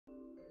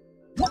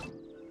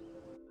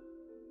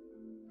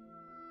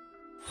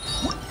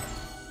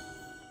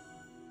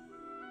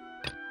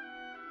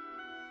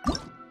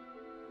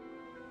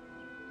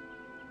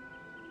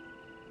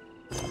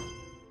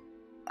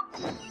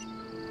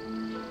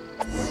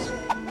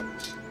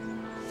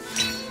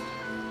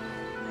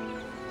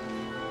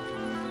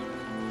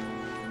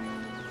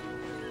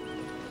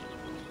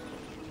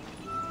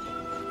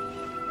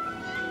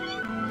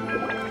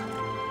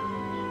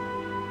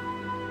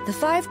The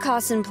 5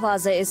 Kasen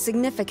Plaza is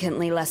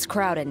significantly less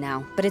crowded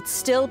now, but it's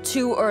still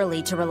too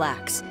early to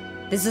relax.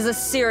 This is a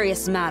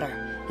serious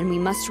matter, and we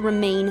must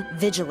remain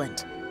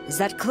vigilant. Is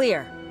that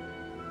clear?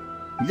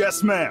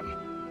 Yes, ma'am.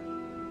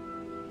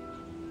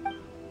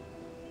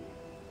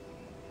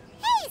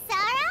 Hey,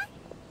 Sara!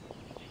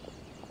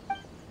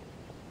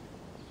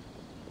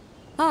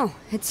 Oh,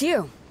 it's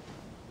you.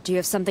 Do you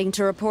have something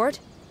to report?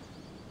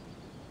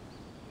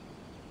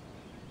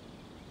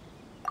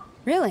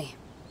 Really?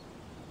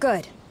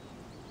 Good.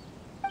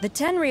 The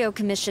Tenryou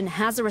Commission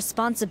has a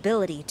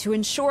responsibility to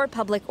ensure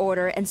public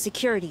order and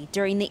security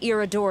during the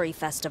Irodori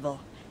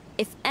festival.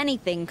 If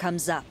anything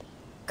comes up,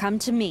 come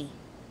to me.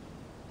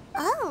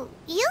 Oh,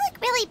 you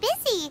look really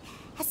busy.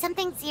 Has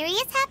something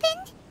serious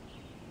happened?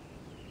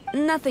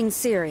 Nothing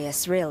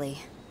serious, really.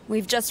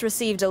 We've just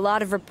received a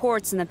lot of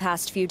reports in the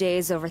past few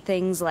days over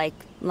things like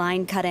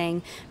line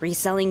cutting,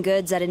 reselling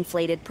goods at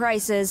inflated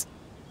prices,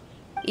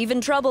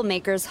 even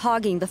troublemakers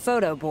hogging the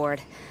photo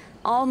board.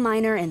 All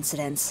minor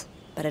incidents,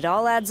 but it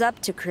all adds up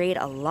to create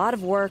a lot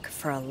of work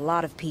for a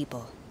lot of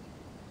people.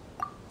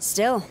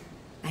 Still,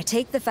 I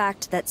take the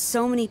fact that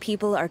so many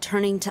people are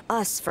turning to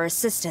us for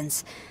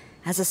assistance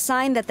as a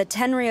sign that the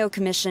Tenryou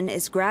Commission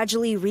is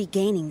gradually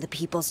regaining the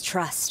people's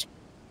trust.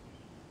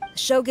 The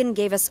Shogun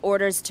gave us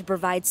orders to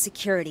provide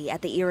security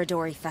at the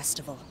Irodori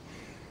festival.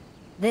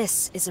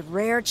 This is a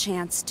rare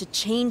chance to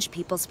change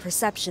people's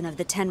perception of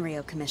the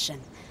Tenryou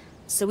Commission,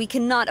 so we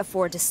cannot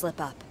afford to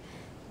slip up.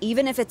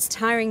 Even if it's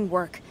tiring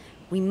work,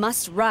 we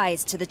must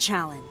rise to the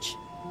challenge.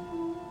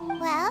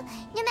 Well,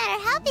 no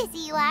matter how busy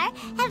you are,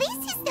 at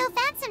least you still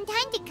found some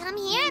time to come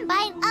here and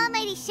buy an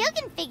Almighty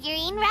Shogun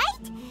figurine,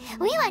 right?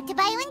 We want to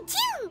buy one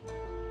too!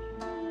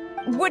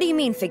 What do you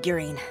mean,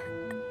 figurine?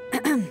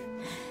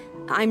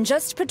 I'm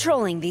just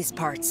patrolling these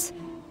parts.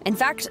 In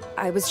fact,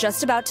 I was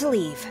just about to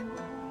leave.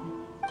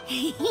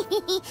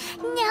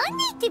 No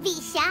need to be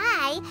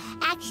shy.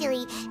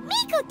 Actually,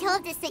 Miko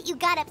told us that you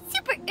got up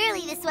super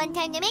early this one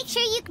time to make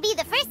sure you could be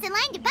the first in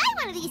line to buy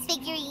one of these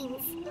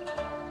figurines.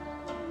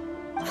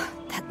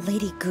 That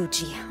Lady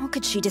Gucci, how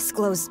could she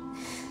disclose...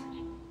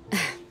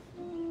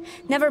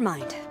 Never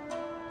mind.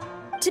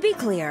 To be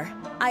clear,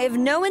 I have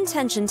no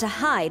intention to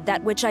hide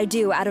that which I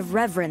do out of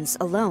reverence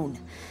alone.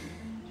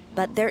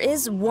 But there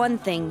is one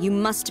thing you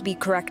must be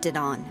corrected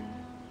on.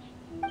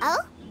 Oh?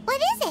 What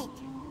is it?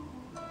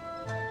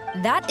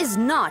 That is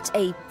not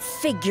a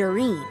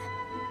figurine.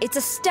 It's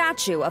a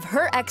statue of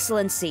Her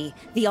Excellency,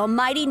 the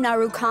Almighty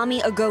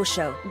Narukami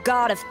Agosho,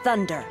 God of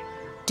Thunder.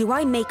 Do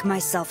I make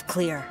myself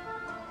clear?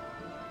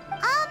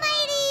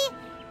 Almighty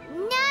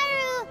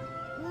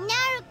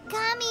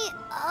Narukami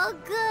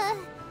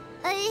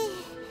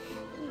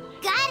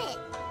got it.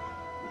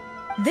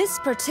 This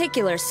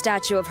particular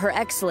statue of Her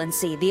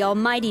Excellency, the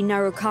Almighty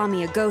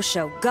Narukami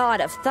Agosho,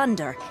 God of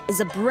Thunder, is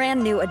a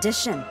brand new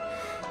addition.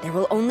 There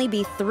will only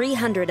be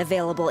 300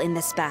 available in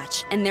this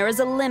batch, and there is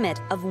a limit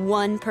of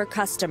 1 per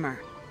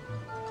customer.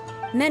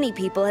 Many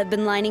people have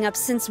been lining up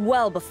since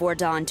well before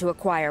dawn to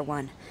acquire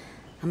one.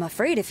 I'm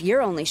afraid if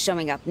you're only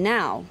showing up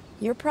now,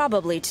 you're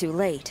probably too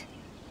late.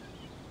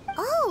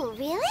 Oh,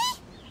 really?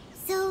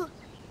 So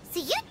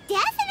you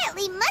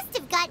definitely must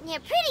have gotten here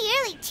pretty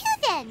early too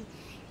then.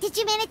 Did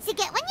you manage to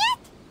get one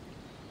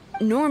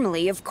yet?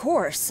 Normally, of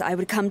course, I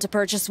would come to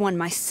purchase one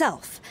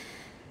myself.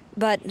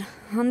 But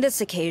on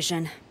this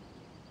occasion,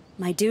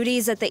 my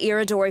duties at the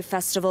Irodori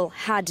Festival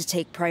had to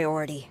take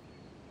priority.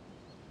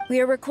 We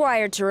are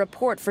required to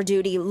report for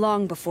duty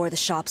long before the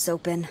shops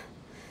open.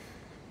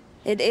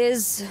 It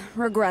is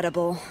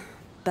regrettable,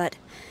 but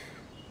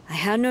I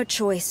had no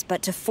choice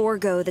but to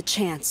forego the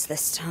chance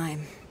this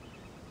time.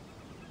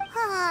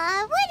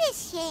 Aw, what a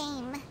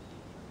shame.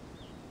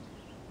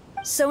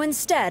 So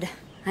instead,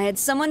 I had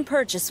someone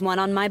purchase one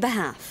on my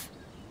behalf.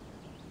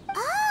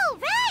 Oh,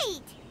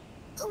 right!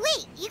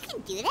 Wait, you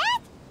can do that?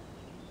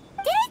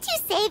 Didn't you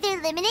say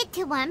they're limited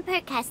to 1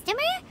 per customer?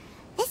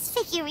 This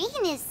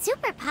figurine is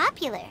super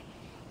popular.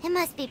 It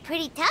must be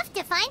pretty tough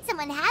to find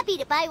someone happy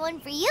to buy one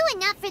for you and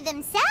not for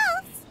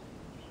themselves.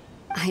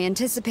 I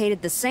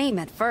anticipated the same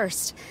at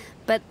first,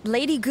 but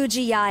Lady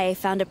Gujiyae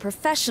found a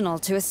professional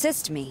to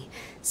assist me,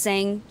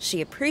 saying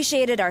she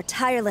appreciated our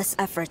tireless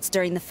efforts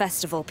during the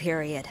festival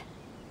period.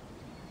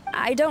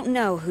 I don't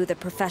know who the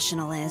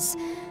professional is.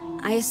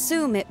 I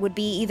assume it would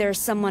be either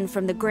someone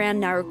from the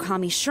Grand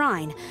Narukami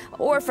Shrine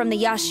or from the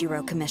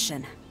Yashiro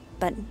Commission,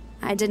 but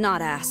I did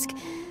not ask.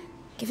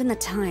 Given the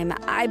time,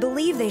 I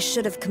believe they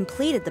should have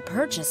completed the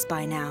purchase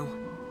by now.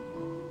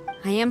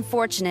 I am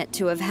fortunate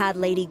to have had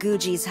Lady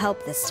Guji's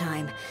help this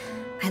time.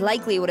 I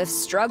likely would have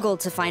struggled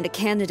to find a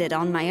candidate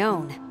on my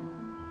own.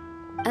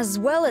 As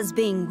well as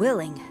being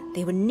willing,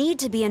 they would need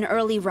to be an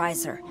early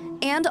riser,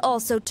 and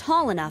also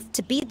tall enough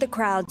to beat the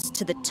crowds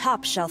to the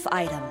top shelf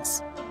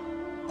items.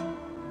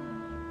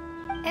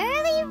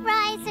 Early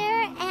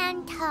riser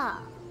and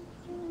tall.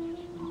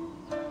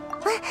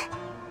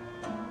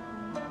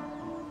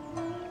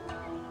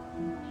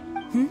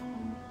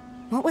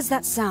 What was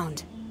that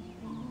sound?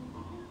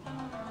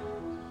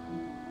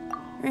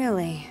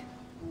 Really?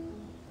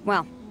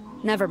 Well,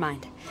 never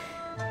mind.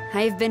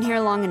 I've been here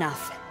long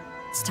enough.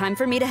 It's time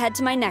for me to head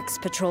to my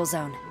next patrol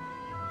zone.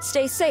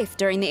 Stay safe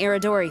during the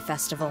Irodori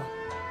festival.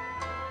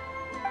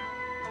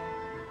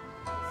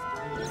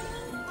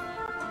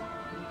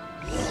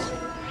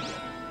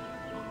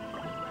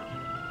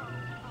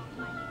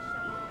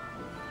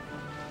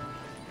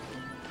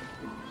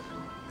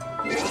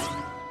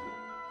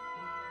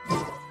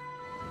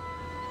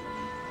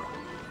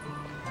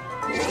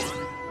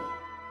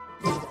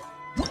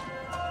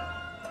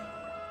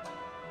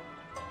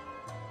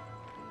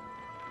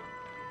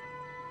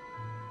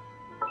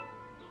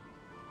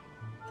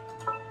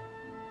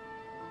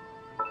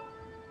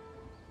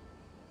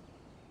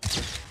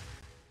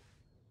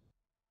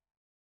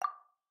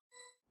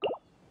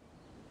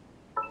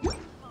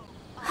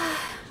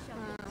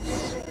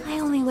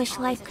 I wish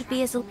life could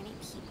be as many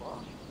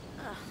people.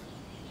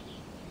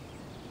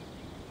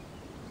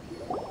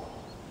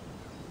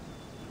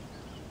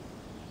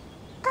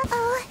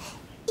 Uh-oh,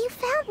 you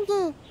found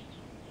me.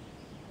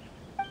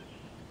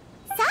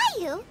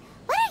 Sayu,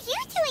 what are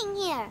you doing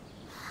here?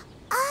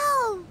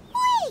 Oh,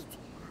 wait!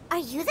 Are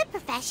you the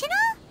professional?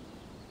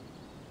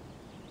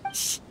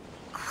 Shh,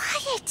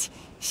 quiet.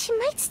 She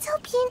might still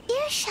be in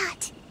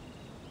earshot.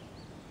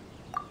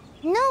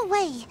 No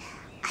way.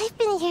 I've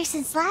been here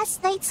since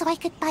last night so I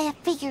could buy a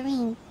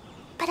figurine.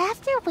 But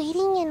after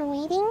waiting and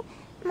waiting,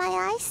 my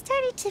eyes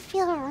started to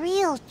feel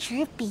real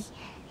droopy.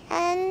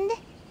 And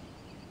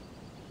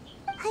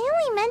I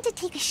only meant to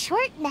take a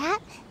short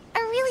nap, a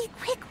really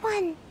quick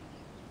one.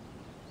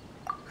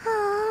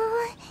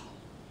 Oh,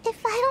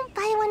 if I don't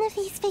buy one of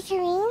these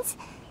figurines,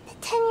 the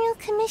 10-year-old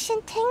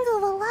commission Tengu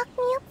will lock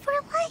me up for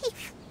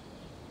life.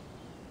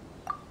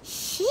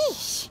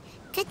 Sheesh,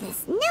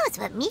 goodness knows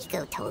what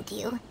Miko told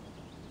you.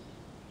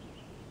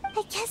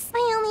 I guess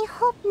my only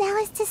hope now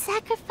is to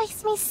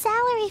sacrifice my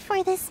salary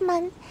for this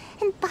month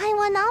and buy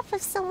one off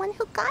of someone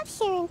who got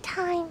here in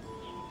time.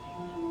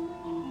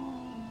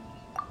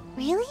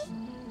 Really?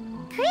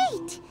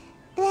 Great!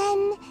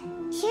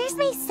 Then, here's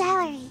my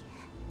salary.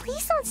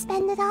 Please don't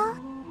spend it all.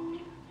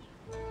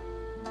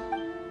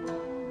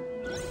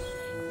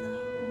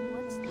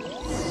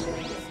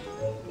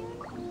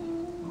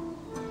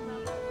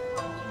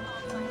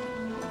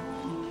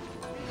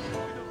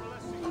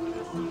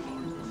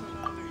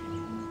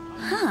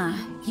 Huh,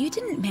 you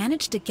didn't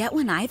manage to get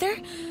one either?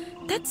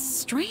 That's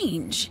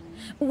strange.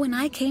 When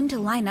I came to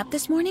line up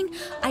this morning,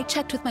 I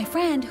checked with my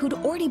friend who'd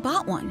already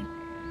bought one.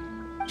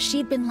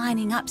 She'd been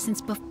lining up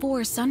since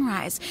before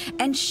sunrise,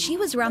 and she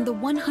was around the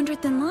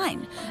 100th in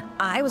line.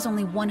 I was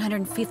only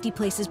 150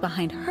 places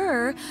behind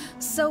her,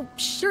 so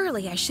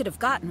surely I should have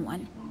gotten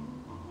one.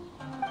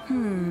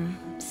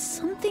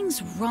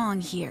 Something's wrong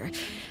here.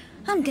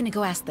 I'm gonna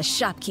go ask the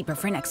shopkeeper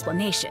for an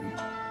explanation.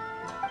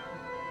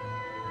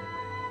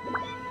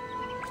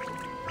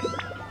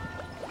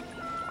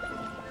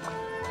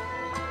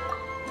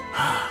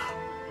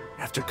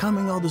 After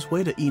coming all this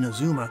way to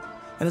Inazuma,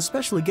 and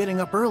especially getting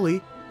up early,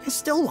 I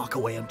still walk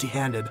away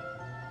empty-handed.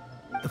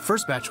 The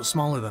first batch was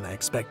smaller than I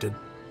expected,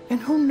 and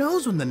who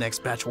knows when the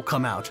next batch will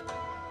come out.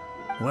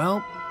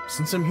 Well,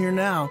 since I'm here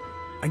now,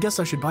 I guess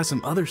I should buy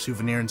some other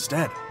souvenir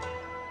instead.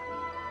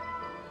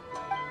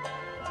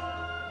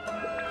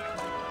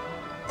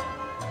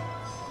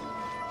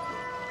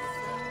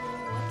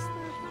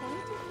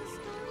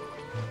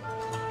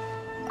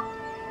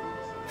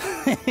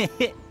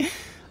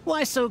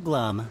 Why so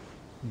glum?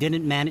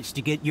 Didn't manage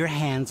to get your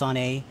hands on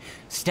a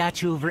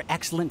statue of Her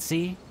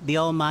Excellency, the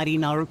almighty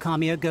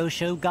Narukami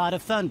Agosho, God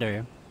of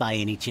Thunder, by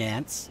any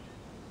chance?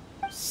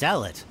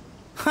 Sell it?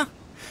 Huh,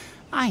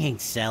 I ain't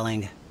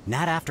selling.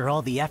 Not after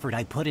all the effort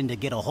I put in to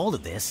get a hold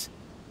of this.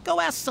 Go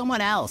ask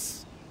someone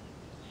else.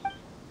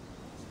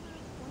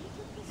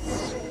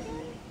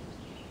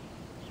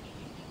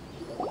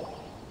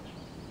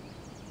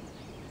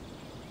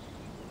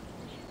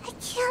 I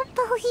can't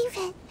believe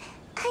it.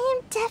 I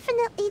am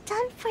definitely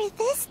done for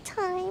this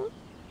time.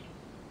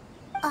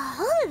 A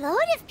whole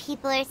load of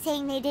people are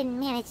saying they didn't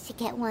manage to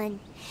get one.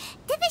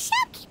 Did the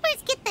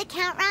shopkeepers get the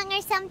count wrong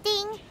or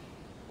something?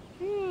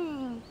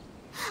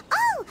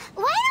 Oh,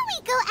 why don't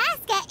we go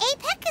ask at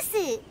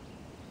Eipekkusu?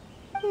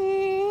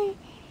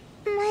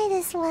 Might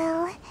as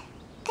well.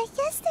 I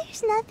guess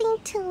there's nothing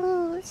to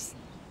lose.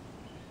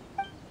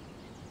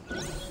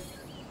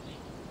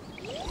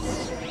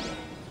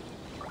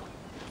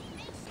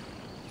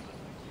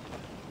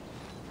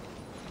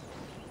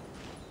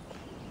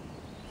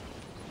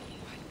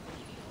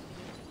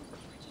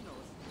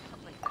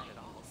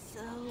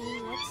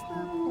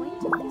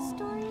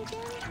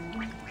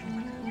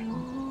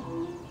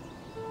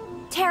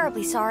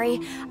 Terribly sorry.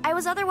 I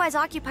was otherwise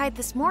occupied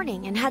this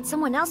morning and had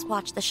someone else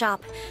watch the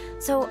shop.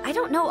 So I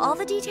don't know all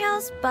the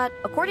details, but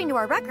according to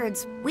our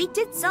records, we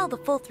did sell the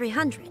full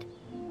 300.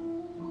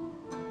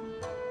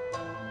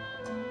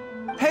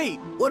 Hey,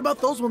 what about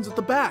those ones at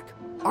the back?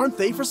 Aren't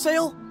they for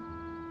sale?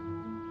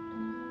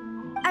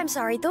 I'm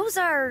sorry, those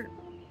are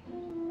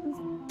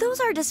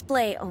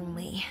display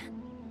only.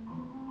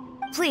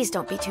 Please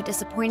don't be too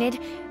disappointed.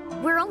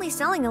 We're only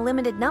selling a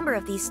limited number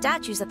of these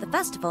statues at the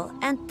festival,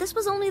 and this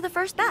was only the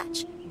first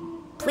batch.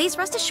 please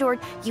rest assured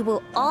you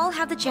will all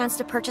have the chance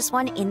to purchase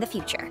one in the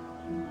future.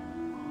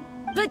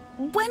 But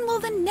when will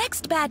the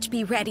next batch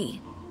be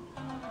ready?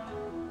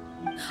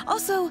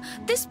 Also,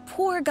 this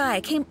poor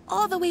guy came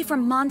all the way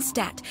from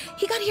Mondstadt.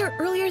 He got here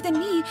earlier than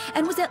me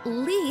and was at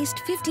least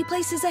 50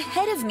 places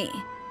ahead of me.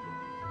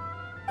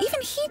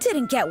 Even he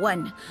didn't get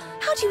one.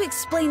 How do you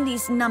explain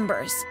these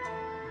numbers?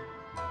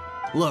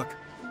 Look,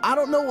 I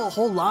don't know a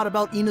whole lot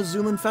about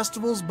Inazuman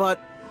festivals, but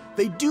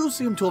they do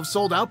seem to have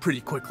sold out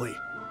pretty quickly.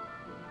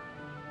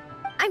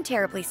 I'm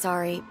terribly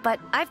sorry, but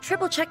I've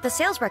triple-checked the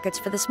sales records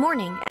for this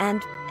morning,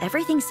 and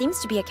everything seems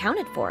to be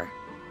accounted for.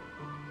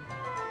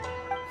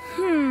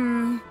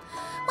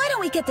 Why don't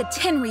we get the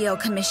Tenryou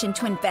Commission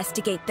to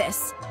investigate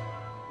this?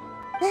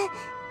 The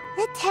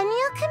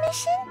Tenryou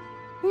Commission?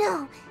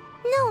 No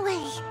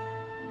way.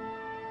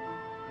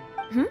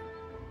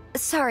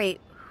 Sorry,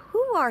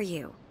 who are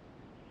you?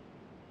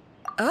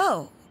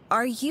 Oh,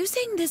 are you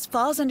saying this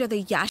falls under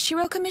the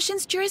Yashiro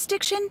Commission's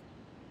jurisdiction?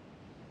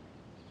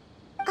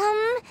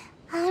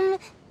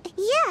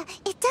 Yeah,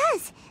 it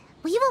does.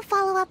 We will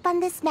follow up on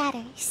this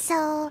matter,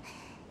 so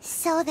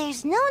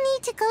there's no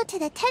need to go to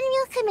the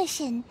Tenryou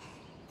Commission.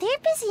 They're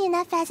busy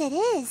enough as it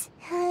is.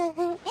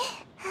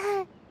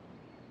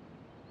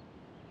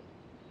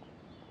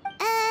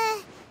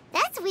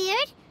 That's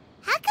weird.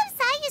 How come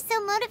Sayu's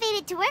so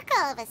motivated to work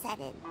all of a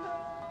sudden?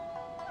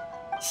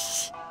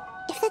 Shh.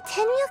 If the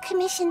Tenryou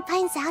Commission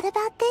finds out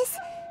about this,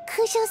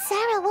 Kujo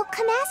Sara will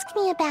come ask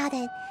me about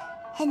it.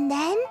 And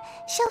then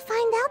she'll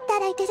find out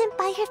that I didn't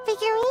buy her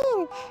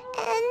figurine,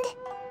 and...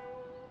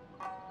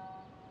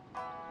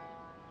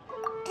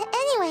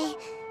 Anyway,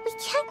 we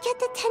can't get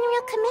the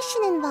Tenryou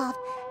Commission involved,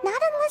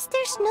 not unless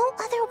there's no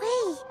other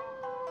way.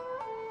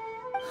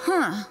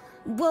 Huh.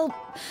 Well,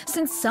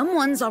 since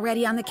someone's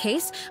already on the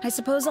case, I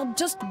suppose I'll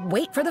just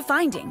wait for the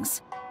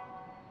findings.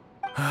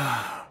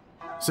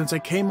 Since I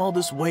came all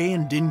this way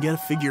and didn't get a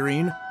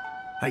figurine,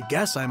 I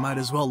guess I might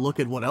as well look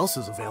at what else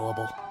is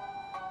available.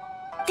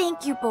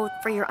 Thank you both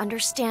for your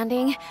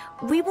understanding.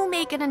 We will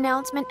make an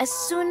announcement as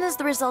soon as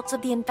the results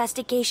of the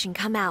investigation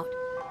come out.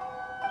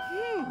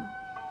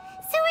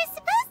 So we're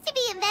supposed to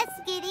be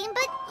investigating,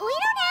 but we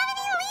don't have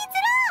any leads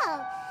at all.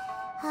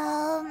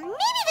 Oh,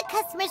 maybe the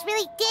customers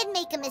really did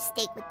make a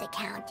mistake with the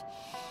count.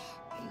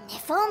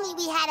 If only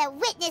we had a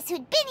witness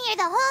who'd been here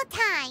the whole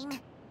time.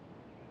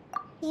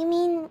 You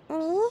mean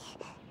me?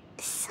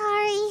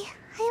 Sorry,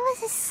 I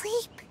was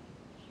asleep.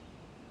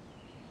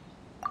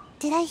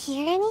 Did I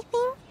hear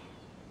anything?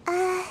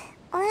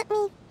 Let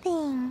me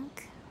think.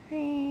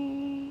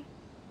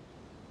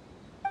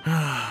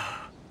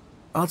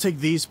 I'll take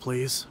these,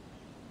 please.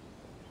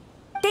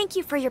 Thank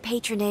you for your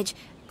patronage.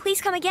 Please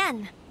come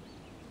again.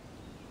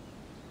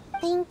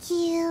 Thank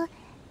you.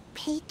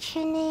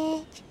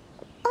 Patronage.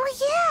 Oh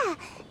yeah!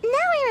 Now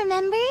I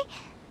remember.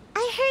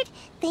 I heard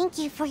thank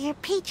you for your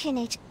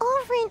patronage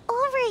over and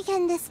over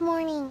again this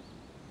morning.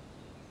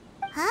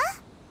 Huh?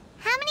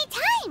 How many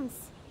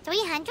times?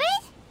 300?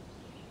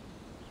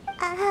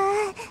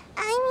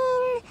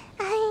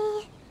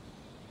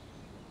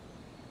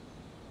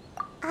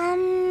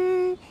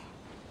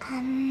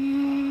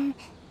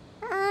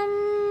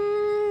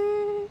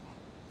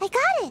 I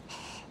got it!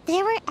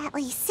 There were at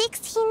least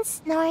 16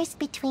 snores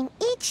between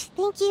each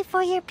thank you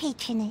for your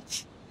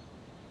patronage.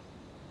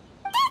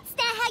 That's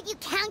not how you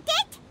count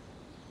it!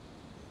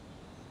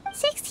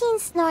 16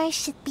 snores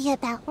should be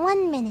about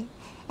 1 minute,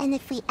 and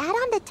if we add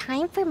on the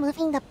time for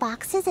moving the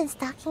boxes and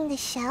stocking the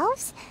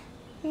shelves...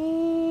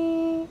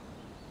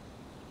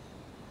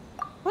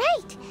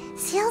 Right!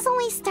 Sales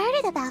only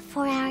started about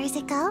 4 hours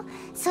ago,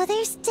 so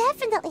there's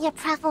definitely a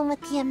problem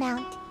with the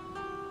amount.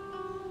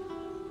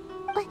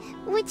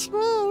 Which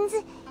means,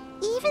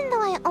 even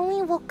though I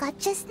only woke up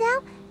just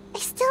now, I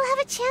still have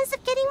a chance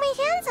of getting my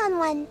hands on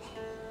one.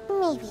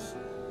 Maybe.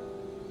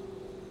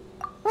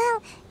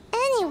 Well,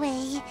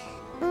 anyway,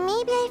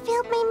 maybe I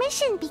failed my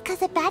mission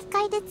because a bad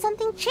guy did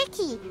something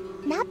tricky,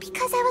 not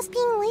because I was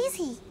being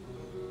lazy.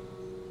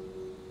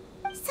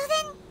 So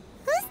then,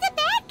 who's the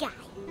bad guy?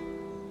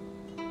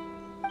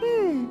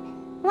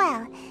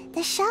 Well,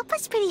 the shop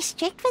was pretty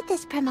strict with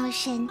this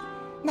promotion.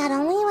 Not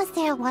only was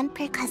there a 1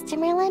 per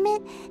customer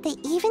limit, they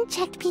even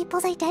checked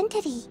people's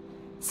identity.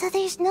 So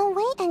there's no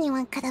way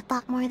anyone could have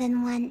bought more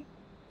than one.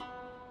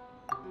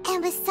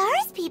 And with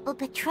Sara's people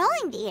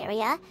patrolling the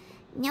area,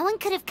 no one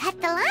could have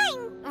cut the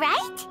line,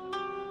 right?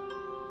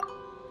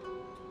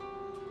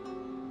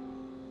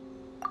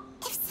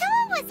 If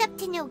someone was up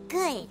to no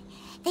good,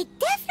 they'd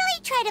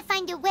definitely try to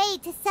find a way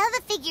to sell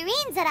the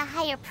figurines at a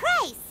higher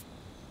price.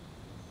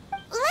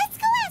 Let's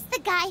go ask the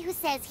guy who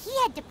says he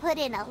had to put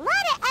in a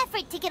lot of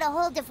effort to get a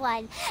hold of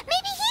one.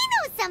 Maybe he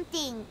knows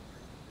something.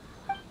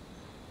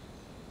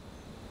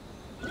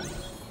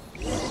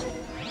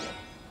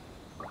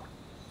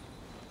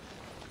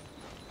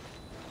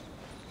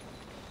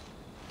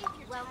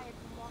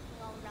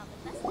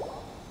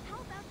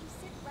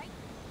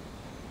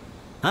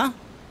 Huh?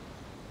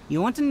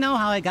 You want to know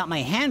how I got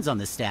my hands on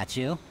the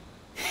statue?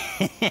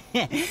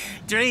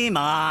 Dream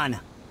on!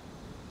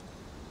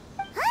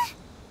 Huh?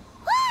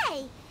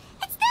 Why?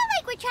 It's not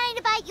like we're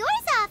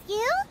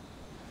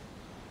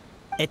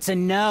It's a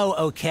no,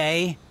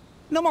 okay?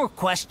 No more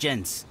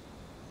questions.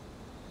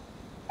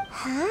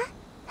 Huh?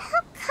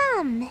 How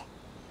come?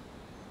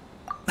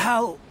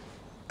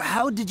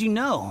 How did you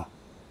know?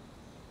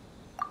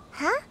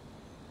 Huh?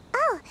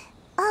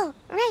 Oh,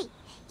 right.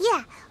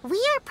 Yeah, we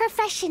are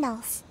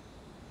professionals.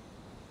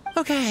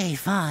 Okay,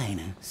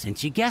 fine.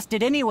 Since you guessed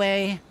it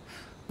anyway.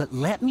 But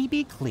let me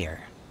be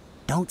clear.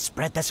 Don't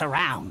spread this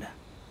around.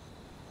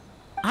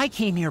 I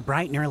came here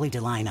bright and early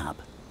to line up,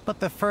 but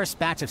the first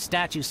batch of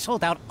statues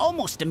sold out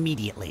almost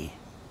immediately.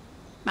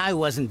 I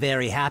wasn't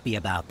very happy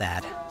about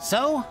that,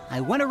 so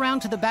I went around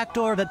to the back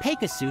door of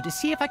Eipekkusu to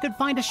see if I could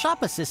find a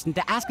shop assistant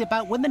to ask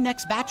about when the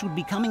next batch would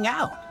be coming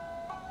out.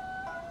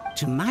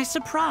 To my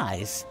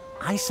surprise,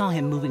 I saw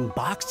him moving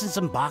boxes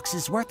and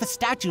boxes worth of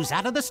statues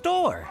out of the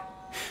store.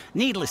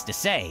 Needless to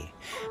say,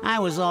 I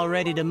was all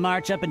ready to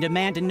march up and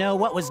demand to know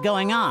what was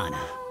going on.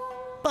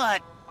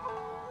 But...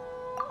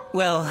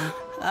 well,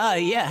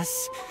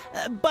 yes.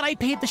 But I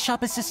paid the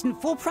shop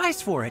assistant full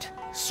price for it,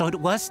 so it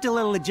was still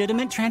a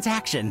legitimate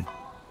transaction.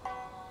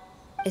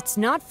 It's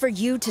not for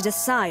you to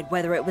decide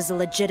whether it was a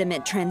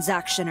legitimate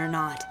transaction or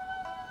not.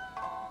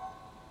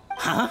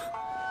 Huh?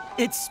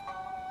 It's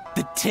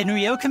the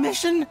Tenryou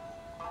Commission?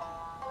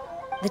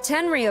 The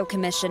Tenryou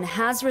Commission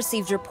has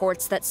received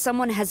reports that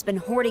someone has been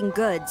hoarding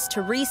goods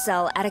to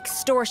resell at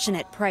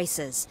extortionate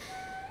prices.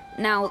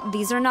 Now,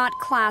 these are not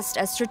classed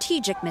as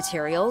strategic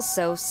materials,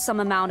 so some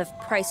amount of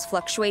price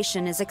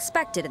fluctuation is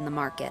expected in the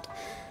market.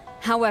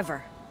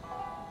 However,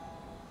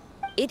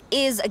 it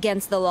is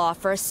against the law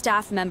for a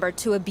staff member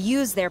to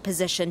abuse their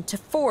position to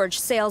forge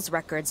sales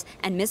records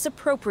and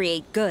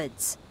misappropriate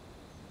goods.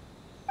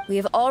 We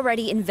have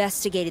already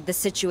investigated the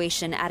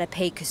situation at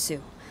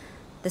Eipekkusu.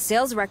 The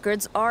sales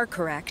records are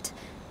correct,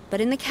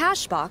 but in the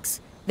cash box,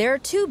 there are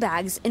 2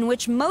 bags in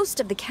which most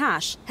of the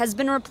cash has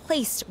been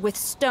replaced with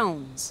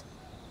stones.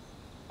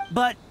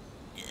 But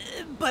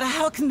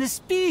how can this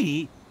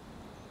be?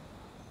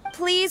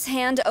 Please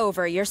hand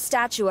over your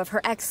statue of Her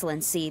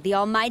Excellency, the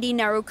Almighty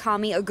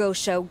Narukami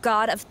Ogosho,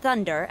 God of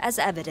Thunder, as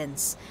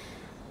evidence.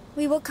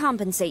 We will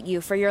compensate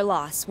you for your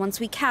loss once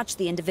we catch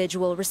the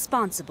individual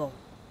responsible.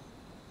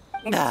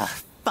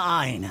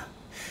 Fine.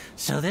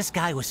 So this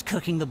guy was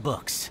cooking the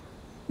books.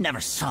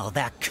 Never saw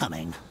that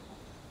coming.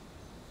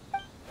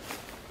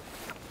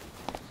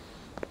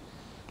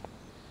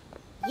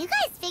 You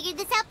guys figured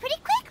this out pretty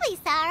quickly,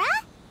 Sara.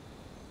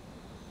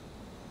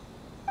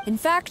 In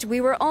fact,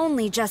 we were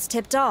only just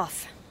tipped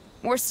off.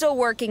 We're still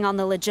working on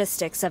the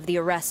logistics of the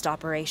arrest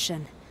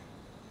operation.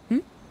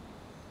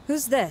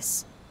 Who's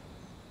this?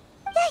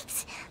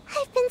 Yikes!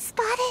 I've been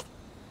spotted.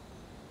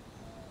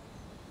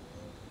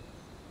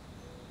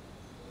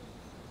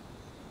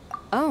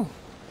 Oh,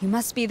 you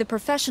must be the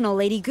professional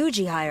Lady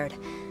Guji hired.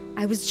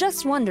 I was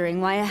just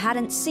wondering why I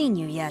hadn't seen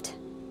you yet.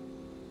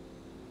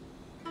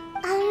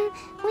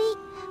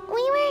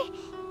 We were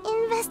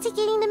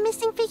investigating the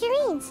missing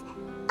figurines.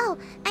 Oh,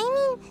 I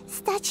mean,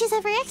 statues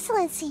of Her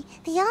Excellency,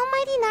 the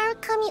Almighty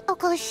Narukami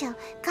Ogosho,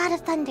 God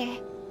of Thunder.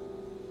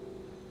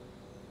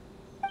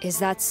 Is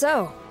that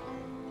so?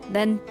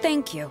 Then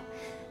thank you.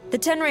 The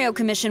Tenryou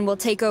Commission will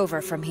take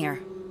over from here.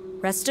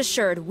 Rest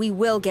assured, we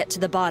will get to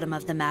the bottom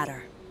of the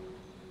matter.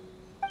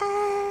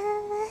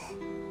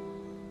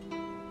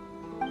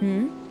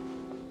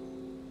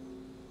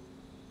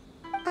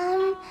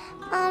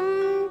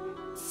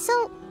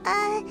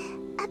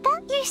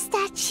 About your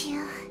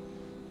statue.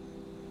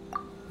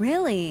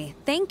 Really?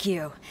 Thank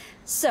you.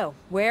 So,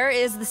 where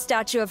is the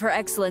statue of Her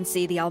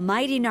Excellency, the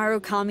Almighty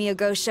Narukami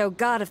Ogosho,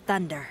 God of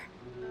Thunder?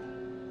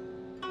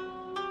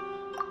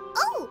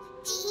 Oh,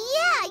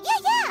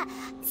 yeah.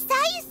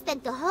 Sayu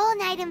spent the whole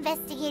night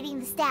investigating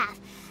the staff.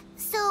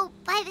 So,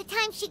 by the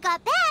time she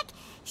got back,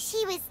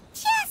 she was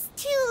just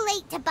too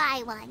late to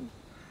buy one.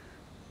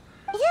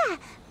 Yeah,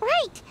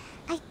 right.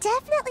 I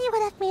definitely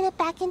would have made it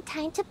back in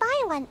time to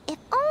buy one, if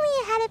only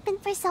it hadn't been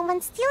for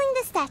someone stealing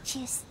the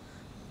statues.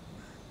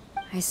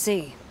 I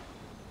see.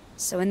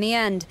 So in the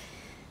end,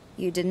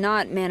 you did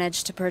not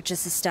manage to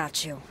purchase a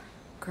statue,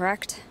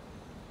 correct?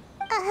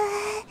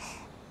 I'm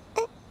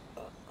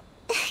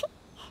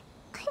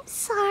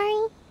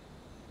sorry.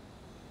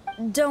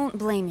 Don't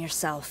blame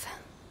yourself.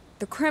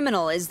 The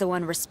criminal is the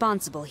one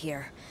responsible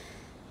here.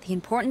 The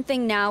important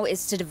thing now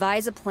is to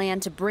devise a plan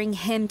to bring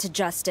him to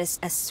justice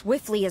as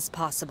swiftly as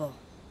possible.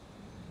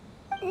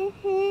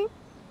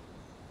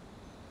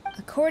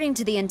 According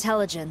to the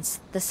intelligence,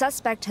 the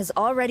suspect has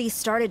already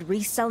started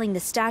reselling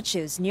the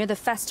statues near the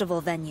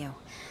festival venue.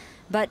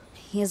 But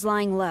he is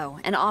lying low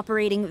and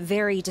operating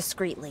very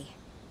discreetly.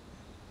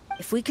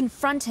 If we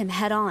confront him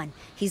head-on,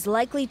 he's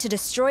likely to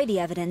destroy the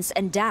evidence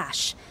and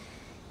dash.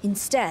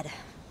 Instead,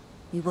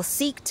 we will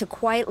seek to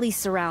quietly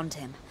surround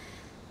him.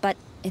 But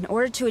in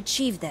order to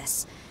achieve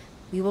this,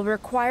 we will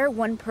require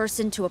one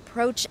person to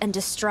approach and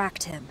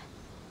distract him.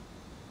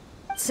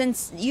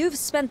 Since you've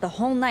spent the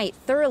whole night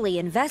thoroughly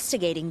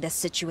investigating this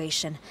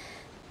situation,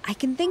 I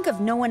can think of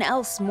no one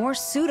else more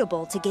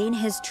suitable to gain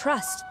his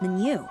trust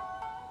than you.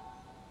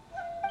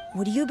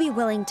 Would you be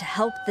willing to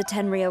help the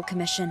Tenryou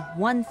Commission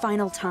one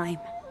final time?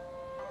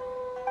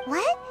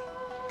 What?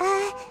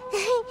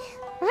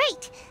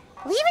 Right.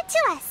 Leave it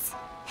to us.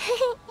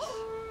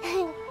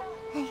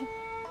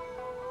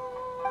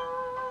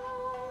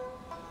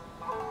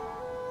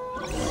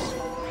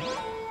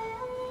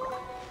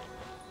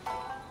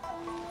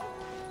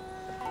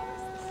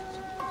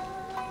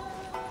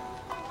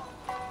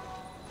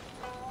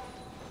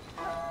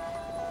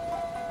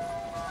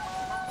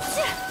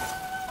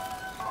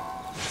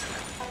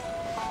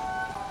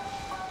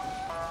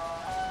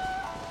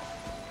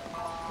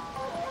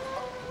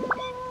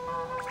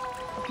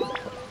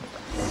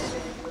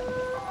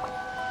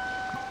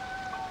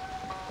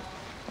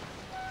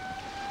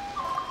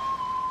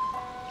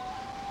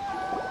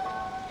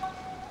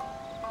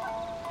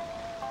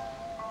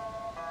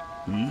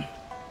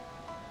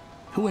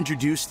 Who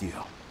introduced you?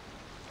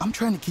 I'm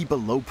trying to keep a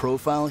low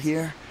profile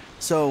here,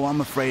 so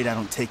I'm afraid I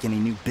don't take any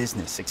new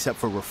business except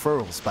for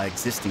referrals by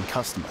existing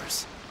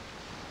customers.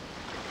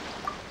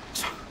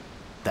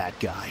 That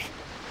guy.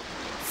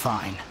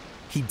 Fine.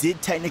 He did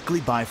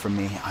technically buy from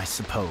me, I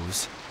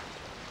suppose.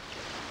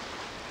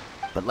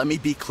 But let me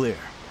be clear.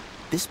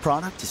 This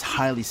product is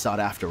highly sought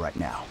after right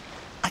now.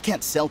 I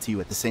can't sell to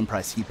you at the same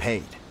price he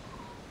paid.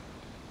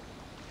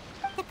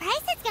 The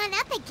price has gone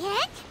up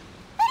again?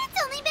 But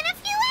it's only been a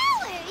few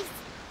hours!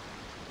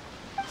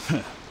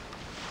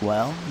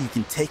 Well, you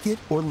can take it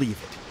or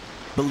leave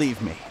it.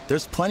 Believe me,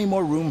 there's plenty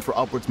more room for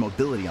upwards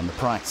mobility on the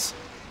price.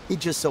 It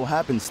just so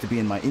happens to be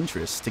in my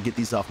interest to get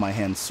these off my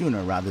hands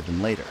sooner rather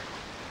than later.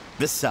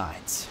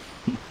 Besides,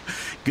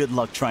 good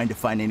luck trying to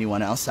find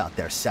anyone else out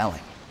there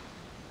selling.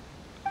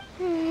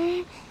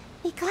 We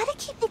gotta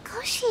keep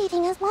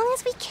negotiating as long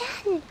as we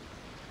can.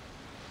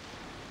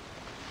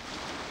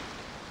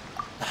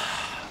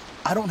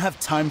 I don't have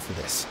time for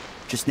this.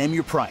 Just name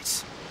your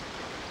price.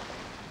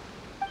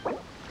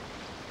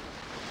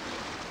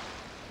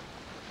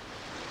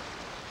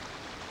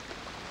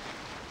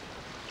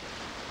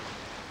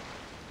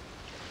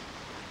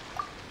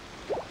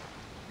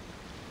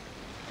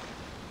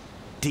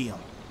 Deal.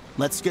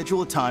 Let's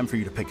schedule a time for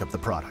you to pick up the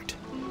product.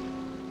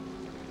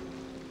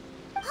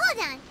 Hold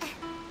on.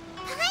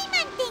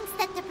 Paimon thinks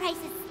that the price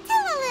is still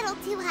a little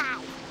too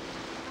high.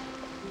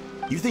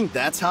 You think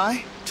that's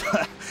high?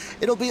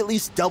 It'll be at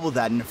least double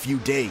that in a few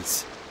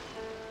days.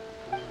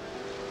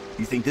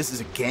 You think this is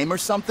a game or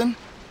something?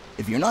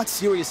 If you're not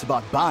serious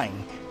about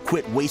buying,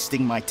 quit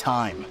wasting my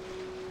time.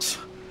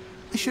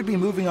 I should be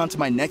moving on to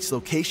my next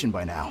location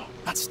by now,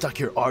 not stuck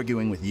here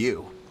arguing with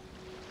you.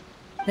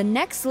 The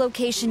next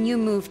location you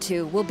move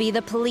to will be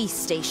the police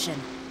station.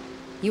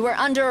 You are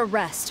under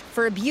arrest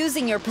for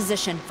abusing your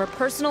position for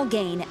personal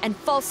gain and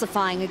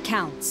falsifying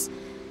accounts.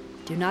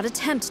 Do not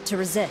attempt to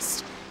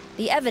resist.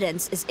 The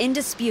evidence is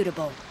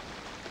indisputable.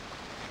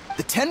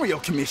 The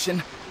Tenryo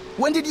Commission?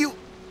 When did you...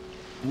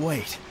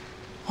 Wait,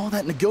 all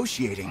that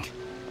negotiating.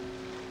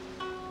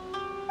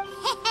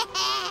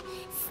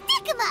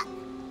 Stick 'em up!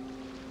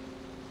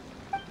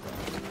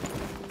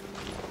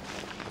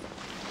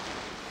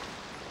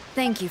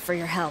 Thank you for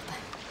your help.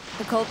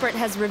 The culprit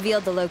has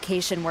revealed the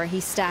location where he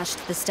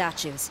stashed the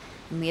statues,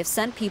 and we have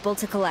sent people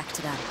to collect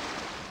them.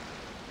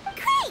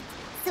 Great!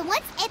 So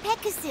once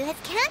Eipekkusu has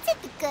counted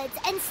the goods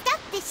and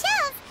stuffed the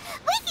shelves,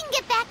 we can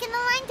get back in the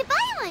line to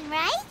buy one,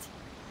 right?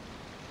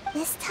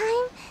 This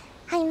time,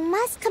 I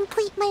must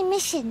complete my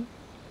mission.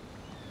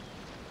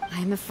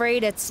 I'm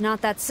afraid it's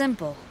not that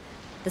simple.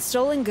 The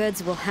stolen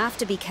goods will have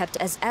to be kept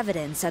as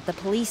evidence at the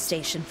police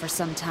station for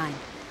some time.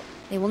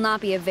 They will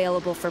not be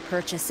available for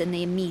purchase in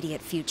the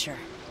immediate future.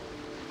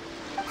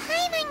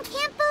 Paimon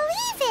can't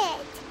believe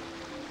it!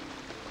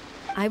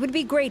 I would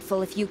be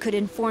grateful if you could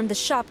inform the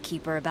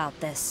shopkeeper about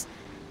this.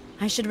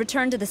 I should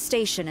return to the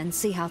station and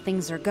see how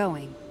things are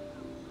going.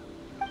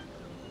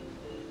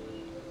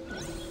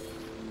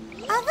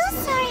 Although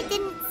Sara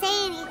didn't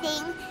say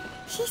anything,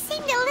 she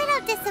seemed a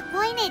little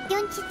disappointed,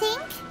 don't you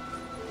think?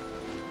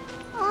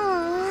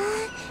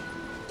 Aww.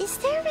 Is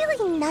there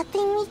really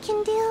nothing we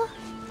can do?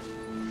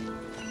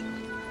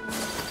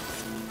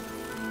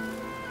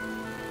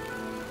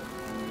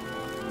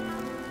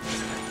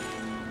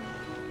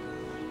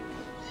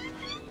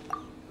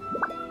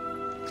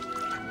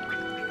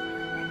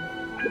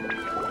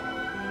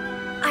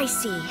 I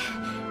see.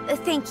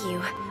 Thank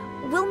you.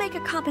 We'll make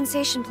a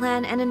compensation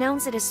plan and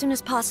announce it as soon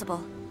as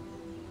possible.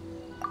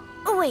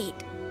 Wait,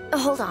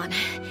 hold on.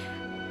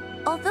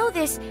 Although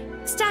this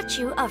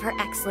statue of Her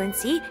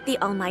Excellency, the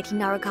Almighty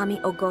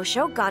Narukami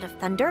Ogosho, God of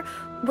Thunder,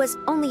 was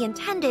only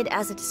intended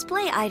as a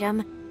display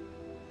item,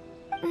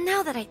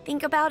 now that I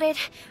think about it,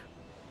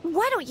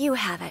 why don't you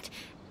have it,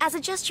 as a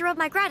gesture of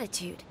my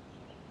gratitude?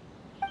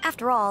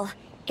 After all,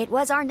 it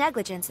was our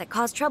negligence that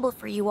caused trouble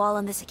for you all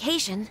on this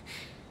occasion.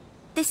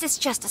 This is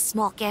just a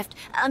small gift,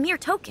 a mere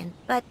token,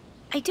 but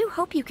I do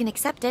hope you can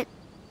accept it.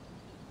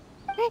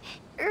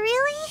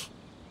 Really?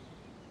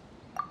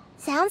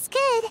 Sounds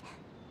good.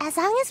 As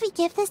long as we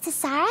give this to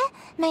Sara,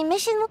 my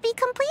mission will be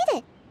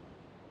completed.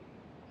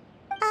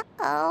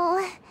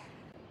 Uh-oh.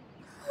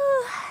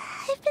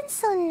 I've been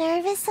so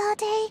nervous all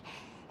day,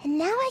 and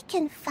now I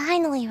can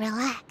finally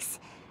relax.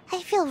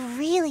 I feel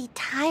really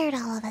tired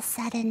all of a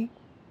sudden.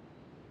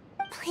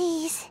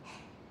 Please,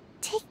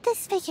 take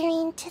this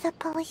figurine to the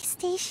police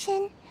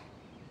station.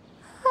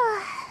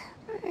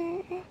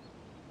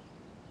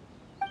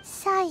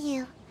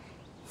 Sayu,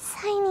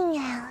 signing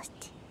out.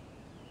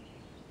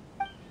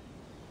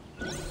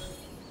 So,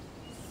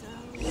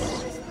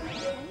 what's the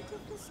point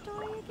of the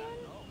story again?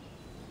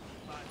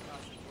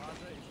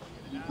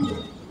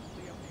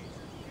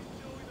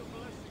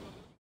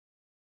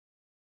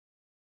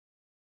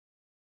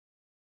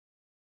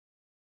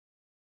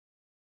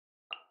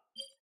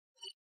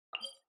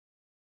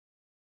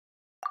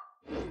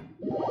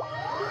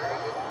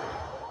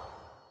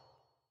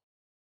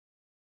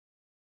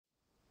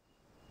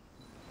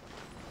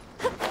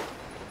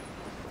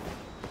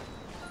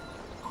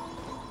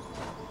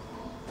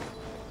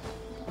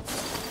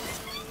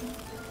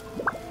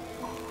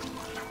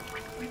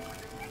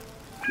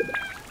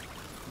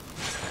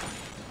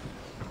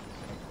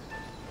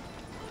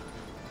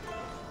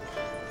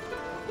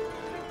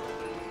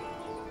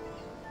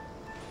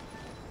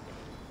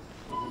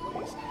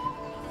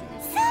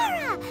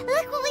 Sara,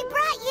 look what we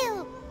brought you!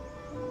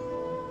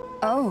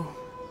 Oh.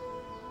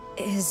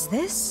 Is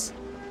this?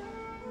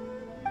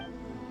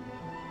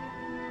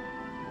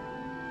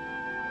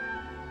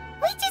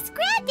 We just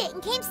grabbed it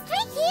and came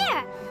straight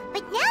here.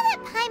 But now that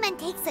Paimon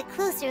takes a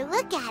closer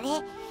look at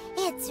it,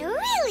 it's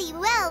really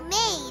well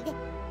made.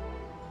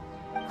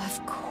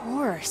 Of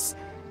course.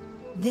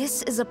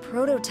 This is a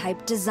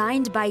prototype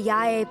designed by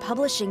Yae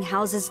Publishing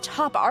House's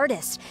top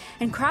artist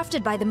and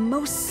crafted by the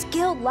most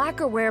skilled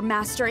lacquerware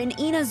master in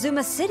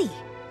Inazuma City.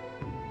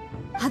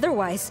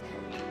 Otherwise,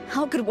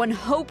 how could one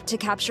hope to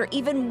capture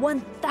even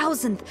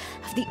 1,000th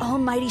of the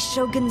Almighty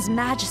Shogun's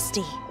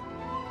majesty?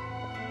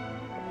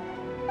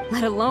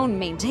 Let alone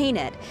maintain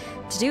it.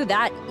 To do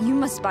that, you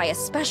must buy a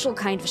special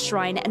kind of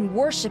shrine and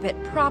worship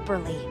it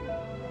properly.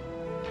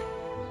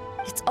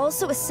 It's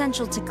also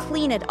essential to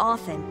clean it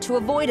often to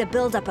avoid a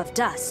buildup of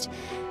dust,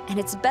 and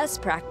it's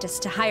best practice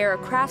to hire a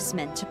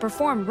craftsman to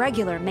perform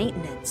regular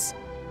maintenance.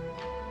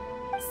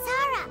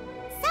 Sara!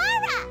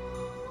 Sara!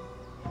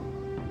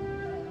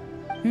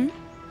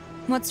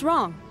 What's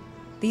wrong?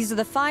 These are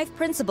the 5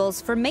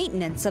 principles for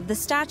maintenance of the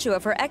statue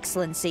of Her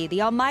Excellency,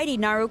 the Almighty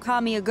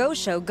Narukami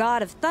Agosho,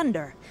 God of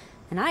Thunder.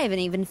 And I haven't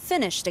even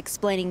finished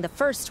explaining the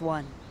first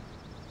one.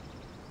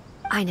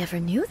 I never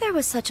knew there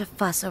was such a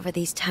fuss over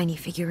these tiny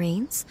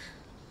figurines.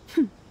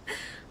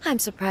 I'm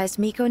surprised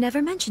Miko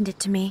never mentioned it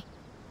to me.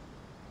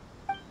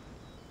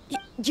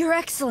 Your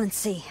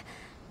Excellency,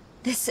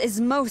 this is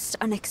most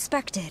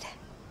unexpected.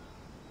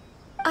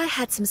 I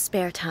had some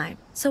spare time,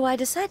 so I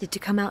decided to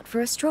come out for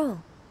a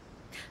stroll.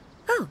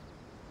 Oh,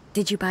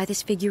 did you buy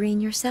this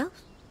figurine yourself?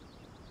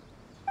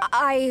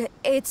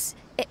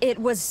 It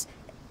was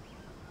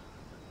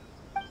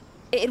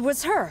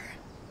her.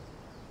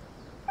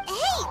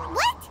 Hey,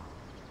 what?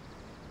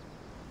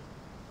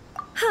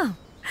 Huh.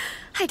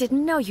 I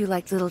didn't know you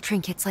liked little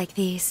trinkets like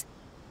these.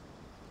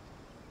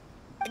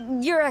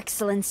 Your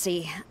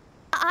Excellency,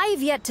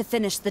 I've yet to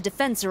finish the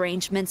defense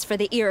arrangements for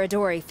the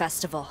Irodori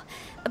festival.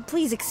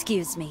 Please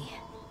excuse me.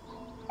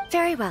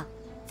 Very well.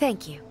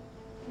 Thank you.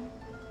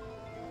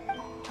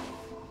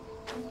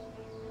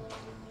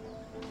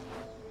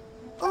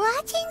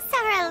 Watching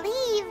Sara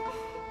leave,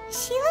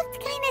 she looked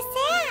kinda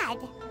sad.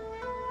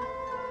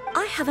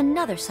 I have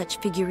another such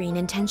figurine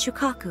in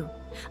Tenshukaku,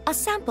 a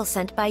sample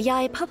sent by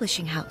Yae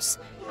Publishing House.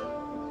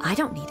 I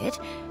don't need it,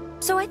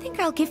 so I think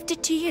I'll gift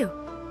it to you.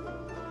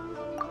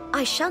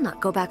 I shall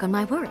not go back on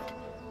my word.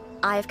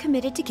 I have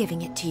committed to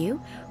giving it to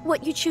you.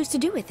 What you choose to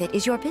do with it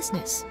is your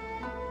business.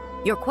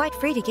 You're quite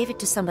free to give it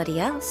to somebody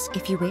else,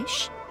 if you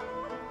wish.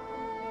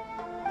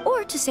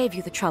 Or to save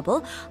you the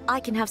trouble, I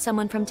can have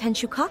someone from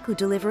Tenshukaku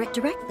deliver it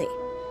directly.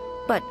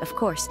 But, of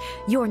course,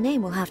 your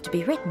name will have to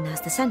be written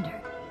as the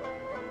sender.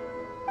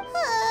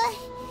 Why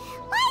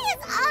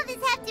does all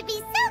this have to be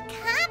so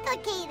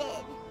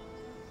complicated?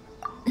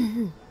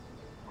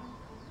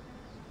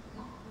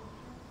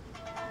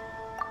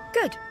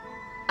 Good.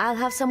 I'll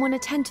have someone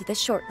attend to this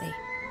shortly.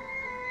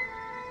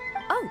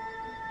 Oh,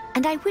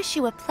 and I wish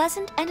you a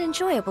pleasant and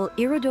enjoyable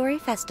Irodori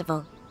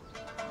festival.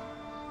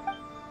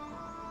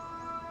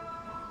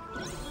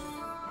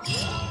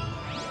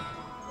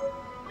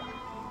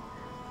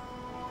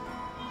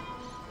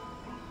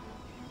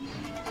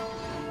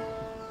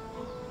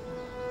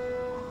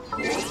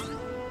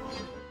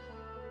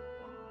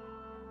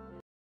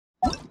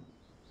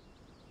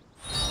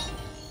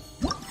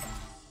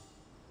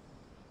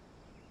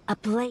 A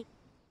blade.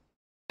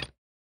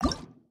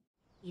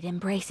 It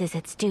embraces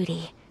its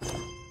duty.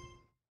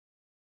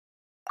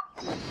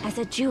 As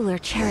a jeweler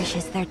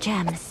cherishes their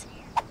gems.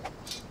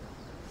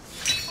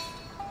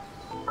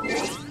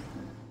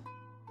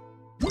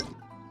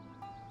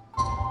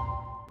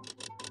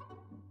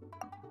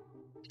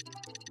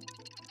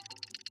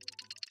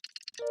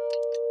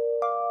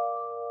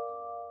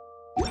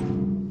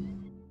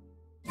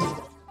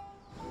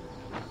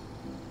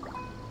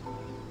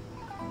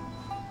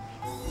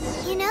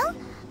 You know,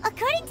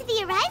 according to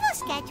the arrival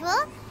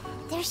schedule,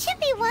 there should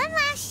be one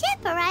last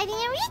ship arriving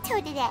in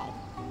Rito today.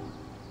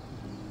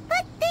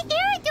 But the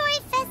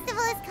Irodori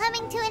Festival is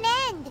coming to an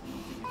end.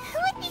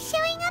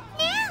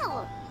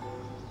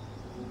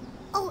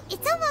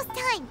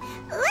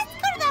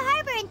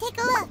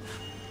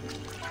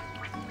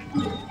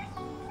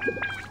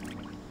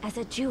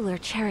 jeweler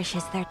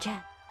cherishes their gem.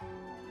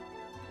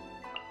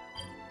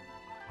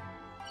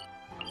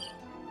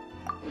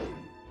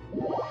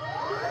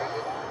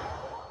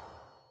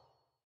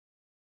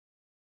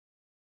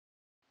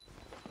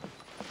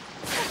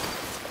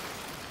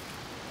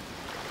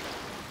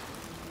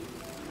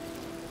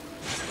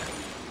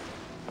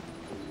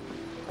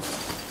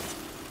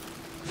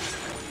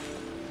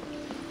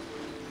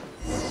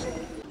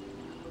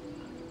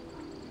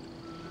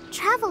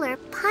 Traveler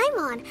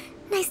Paimon,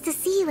 nice to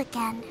see you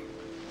again.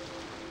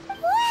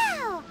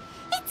 Wow!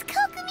 It's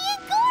Kokomi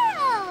and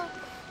Gorou!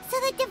 So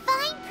the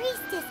Divine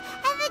Priestess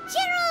and the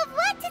General of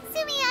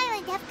Watatsumi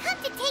Island have come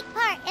to take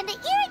part in the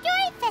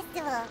Irodori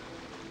Festival.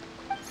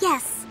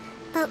 Yes,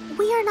 but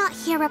we are not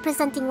here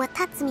representing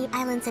Watatsumi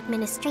Island's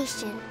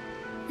administration.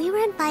 We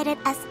were invited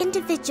as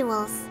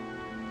individuals.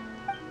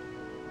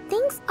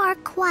 Things are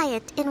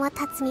quiet in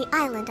Watatsumi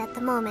Island at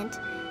the moment,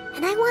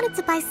 and I wanted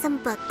to buy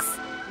some books.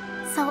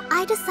 So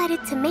I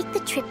decided to make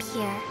the trip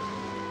here.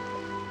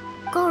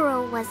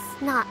 Gorou was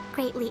not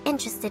greatly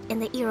interested in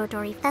the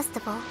Irodori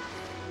festival,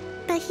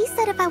 but he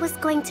said if I was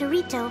going to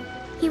Rito,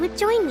 he would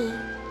join me.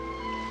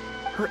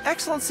 Her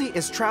Excellency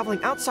is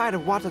traveling outside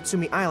of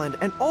Watatsumi Island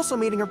and also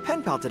meeting her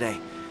pen pal today.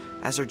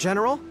 As her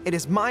general, it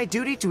is my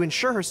duty to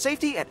ensure her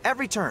safety at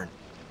every turn.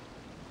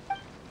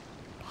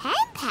 Pen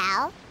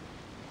pal?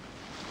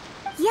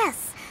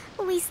 Yes,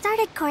 we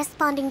started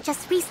corresponding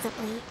just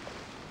recently.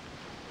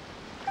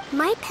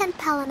 My pen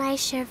pal and I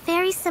share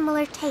very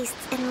similar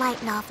tastes in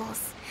light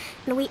novels,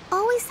 and we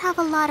always have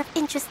a lot of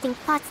interesting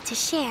thoughts to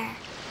share.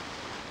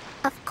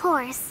 Of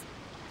course,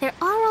 there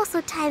are also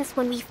times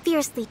when we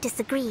fiercely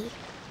disagree.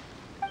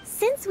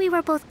 Since we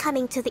were both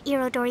coming to the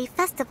Irodori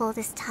Festival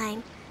this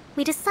time,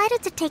 we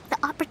decided to take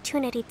the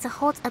opportunity to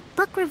hold a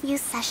book review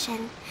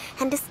session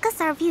and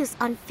discuss our views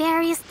on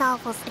various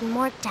novels in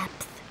more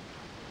depth.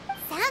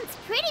 Sounds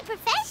pretty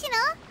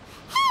professional.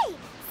 Hey,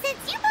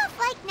 since you both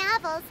like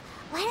novels,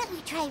 why don't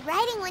you try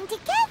writing one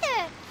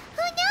together?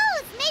 Who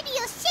knows? Maybe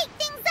you'll shake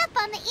things up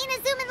on the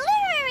Inazuman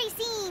literary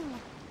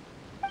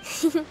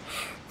scene.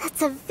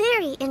 That's a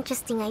very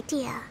interesting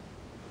idea.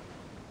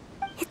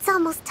 It's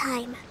almost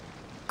time.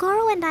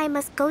 Gorou and I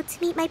must go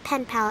to meet my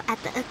pen pal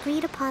at the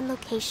agreed-upon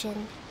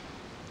location.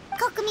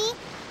 Kokomi,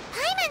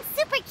 Paimon's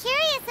super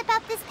curious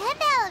about this pen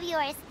pal of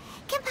yours.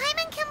 Can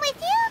Paimon come with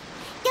you?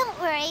 Don't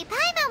worry,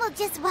 Paimon will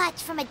just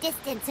watch from a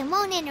distance and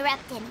won't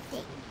interrupt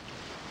anything.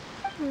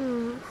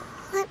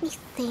 Let me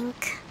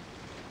think.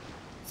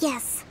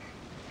 Yes,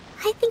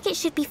 I think it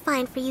should be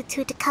fine for you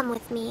two to come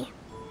with me.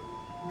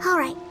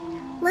 Alright,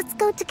 let's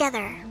go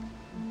together.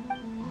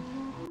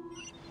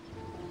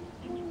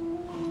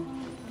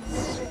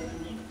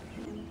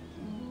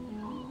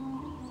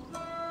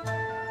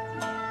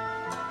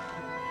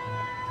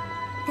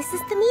 This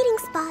is the meeting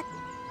spot.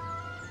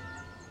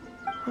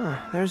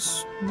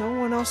 There's no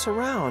one else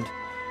around.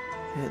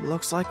 It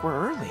looks like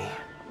we're early.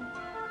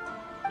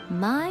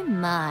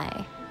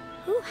 My.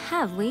 Who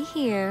have we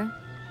here?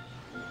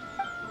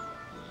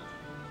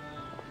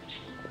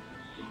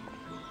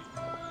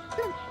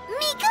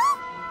 Miko?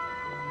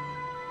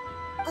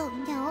 Oh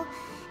no,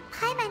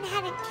 Paimon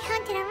hadn't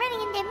counted on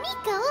running into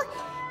Miko.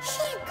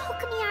 She and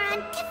Kokomi are on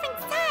different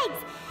sides,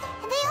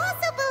 and they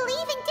also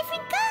believe in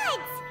different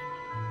gods.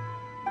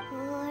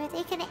 Or are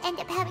they gonna end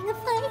up having a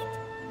fight?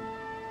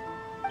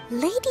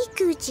 Lady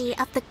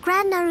Guji of the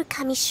Grand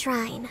Narukami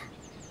Shrine.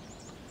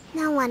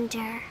 No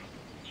wonder.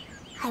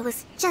 I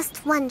was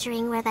just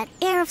wondering where that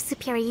air of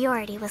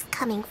superiority was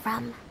coming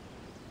from.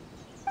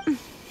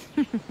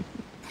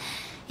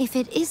 If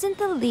it isn't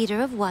the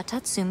leader of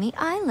Watatsumi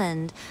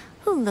Island,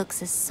 who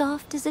looks as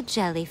soft as a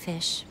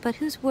jellyfish, but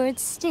whose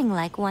words sting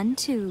like one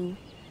too.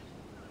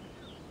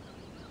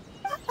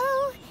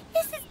 Uh-oh,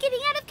 this is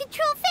getting out of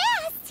control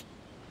fast!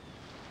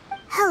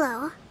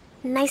 Hello.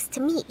 Nice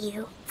to meet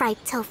you, fried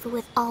tofu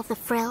with all the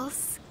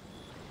frills.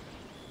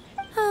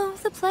 Oh,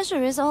 the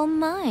pleasure is all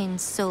mine,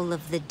 soul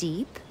of the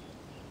deep.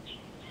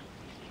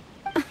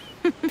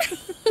 Hey,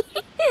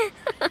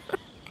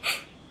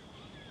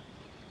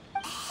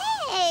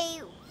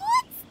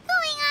 what's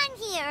going on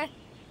here?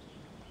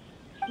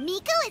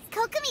 Miko is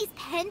Kokomi's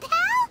pen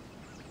pal?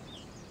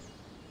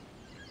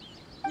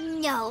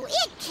 No,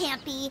 it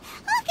can't be.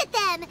 Look at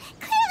them.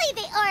 Clearly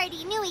they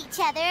already knew each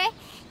other.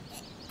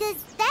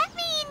 Does that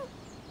mean...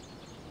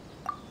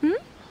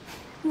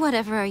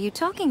 Whatever are you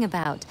talking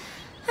about?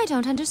 I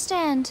don't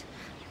understand.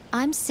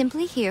 I'm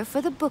simply here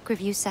for the book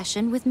review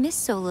session with Miss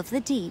Soul of the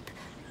Deep.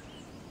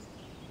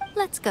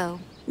 Let's go.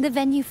 The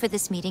venue for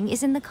this meeting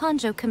is in the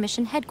Kanjo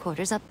Commission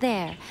headquarters up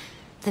there.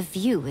 The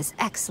view is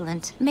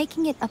excellent,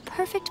 making it a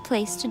perfect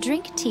place to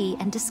drink tea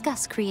and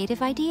discuss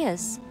creative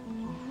ideas.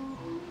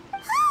 Who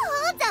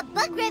holds a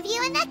book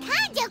review in the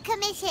Kanjo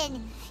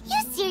Commission?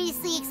 You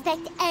seriously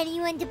expect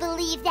anyone to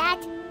believe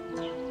that?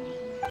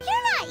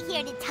 You're not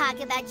here to talk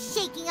about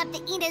shaking up the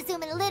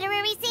Inazuman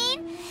literary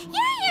scene.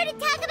 You're here to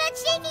talk about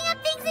shaking up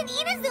things in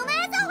Inazuma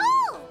as a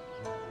whole.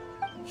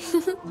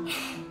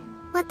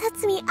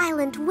 Watatsumi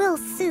Island will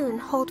soon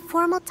hold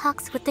formal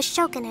talks with the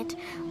shogunate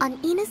on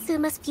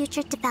Inazuma's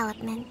future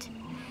development.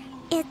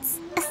 It's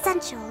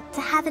essential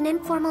to have an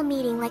informal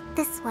meeting like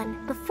this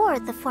one before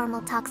the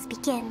formal talks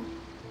begin.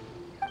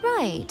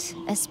 Right,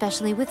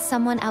 especially with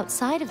someone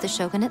outside of the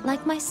shogunate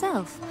like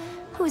myself,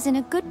 who is in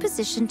a good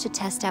position to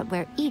test out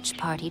where each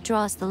party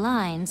draws the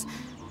lines.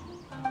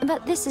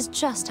 But this is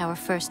just our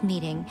first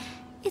meeting.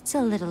 It's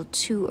a little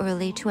too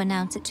early to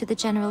announce it to the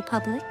general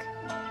public.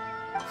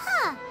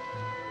 Huh.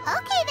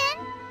 Okay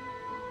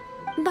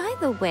then. By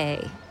the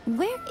way,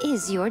 where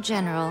is your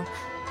general?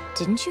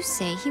 Didn't you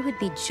say he would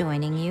be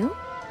joining you?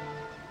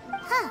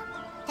 Huh.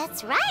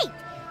 That's right.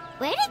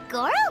 Where did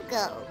Gorou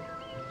go?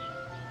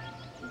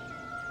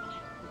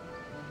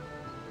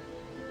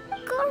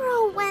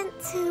 Gorou went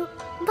to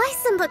buy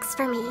some books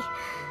for me.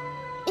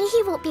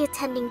 He won't be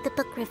attending the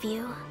book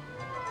review.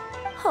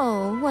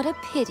 Oh, what a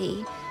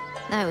pity.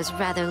 I was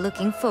rather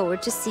looking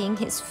forward to seeing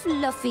his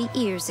fluffy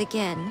ears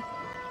again.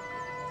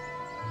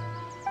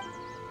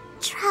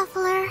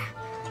 Traveler,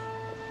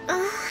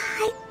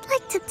 I'd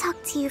like to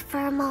talk to you for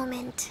a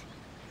moment.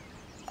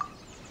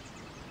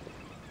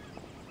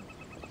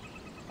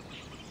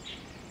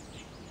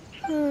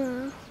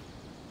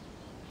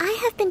 I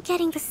have been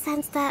getting the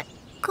sense that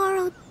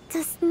Gorou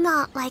does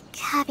not like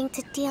having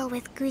to deal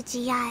with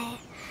Gujiai.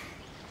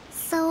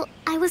 So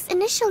I was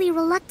initially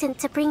reluctant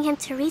to bring him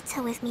to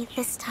Rita with me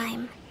this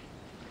time.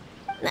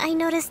 I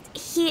noticed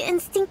he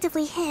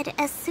instinctively hid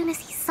as soon as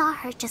he saw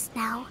her just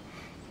now.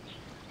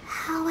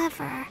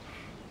 However,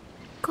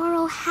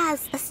 Gorou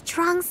has a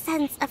strong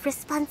sense of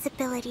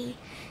responsibility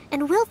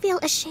and will feel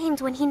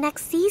ashamed when he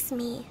next sees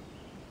me.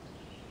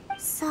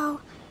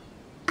 So,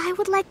 I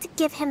would like to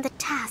give him the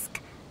task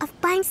of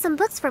buying some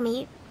books for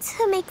me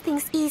to make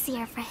things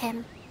easier for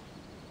him.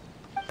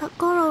 But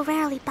Gorou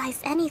rarely buys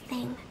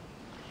anything.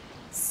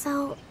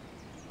 So,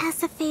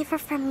 as a favor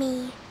from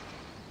me,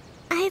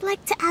 I'd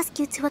like to ask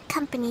you to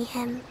accompany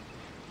him.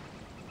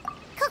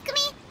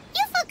 Kokomi,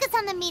 you focus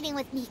on the meeting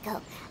with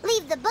Miko.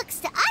 Leave the books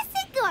to us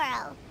and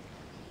Gorou.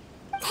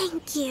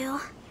 Thank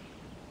you.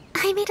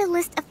 I made a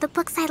list of the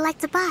books I'd like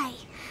to buy.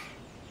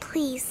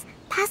 Please,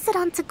 pass it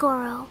on to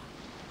Gorou.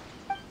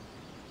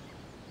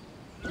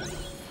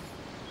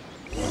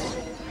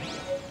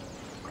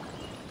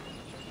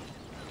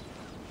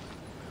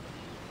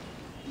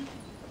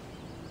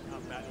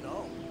 Not bad at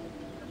all.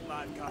 The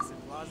 5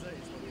 Kasen Plaza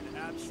is looking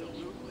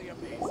absolutely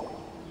amazing.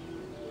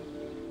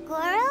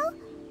 Gorou,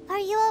 are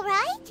you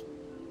alright?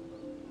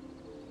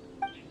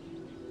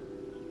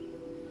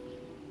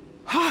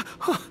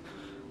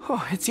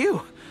 Oh, it's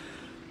you.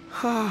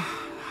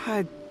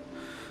 I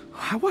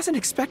wasn't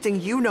expecting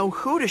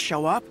you-know-who to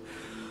show up.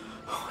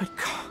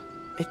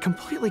 It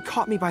completely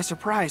caught me by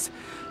surprise.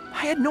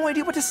 I had no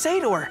idea what to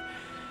say to her.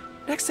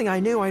 Next thing I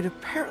knew, I'd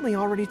apparently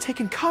already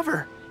taken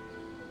cover.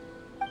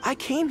 I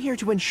came here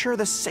to ensure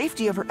the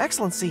safety of Her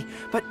Excellency,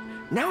 but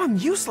now I'm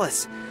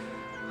useless.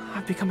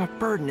 I've become a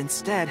burden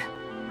instead.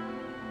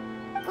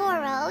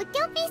 Gorou,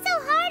 don't be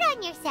so hard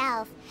on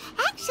yourself.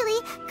 Actually,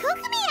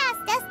 Kokomi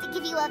asked us to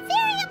give you a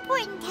very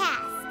important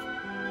task.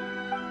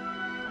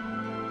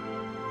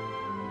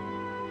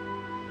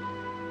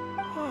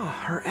 Oh,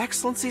 Her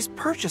Excellency's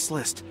purchase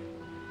list.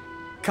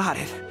 Got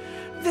it.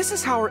 This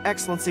is how Her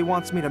Excellency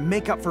wants me to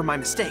make up for my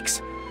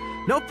mistakes.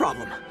 No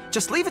problem.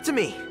 Just leave it to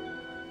me.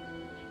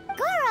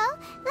 Gorou,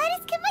 let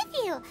us come with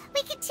you.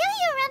 We can show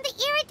you around the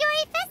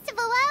Irodori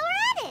festival while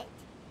we're at it.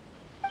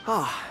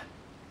 Ah,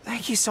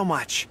 thank you so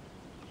much.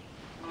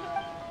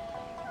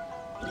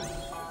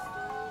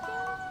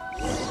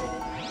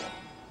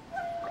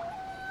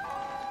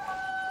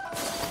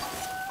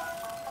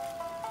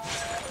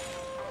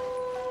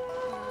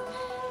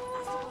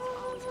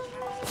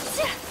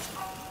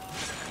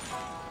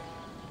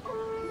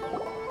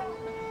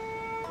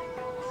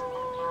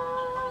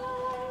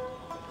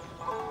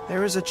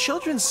 There is a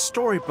children's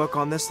storybook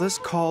on this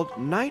list called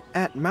Night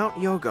at Mount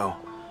Yogo.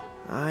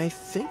 I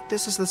think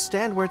this is the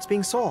stand where it's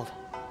being sold.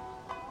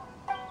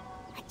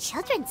 A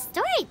children's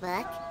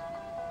storybook?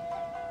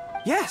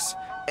 Yes,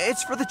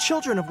 it's for the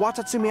children of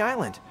Watatsumi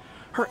Island.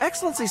 Her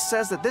Excellency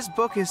says that this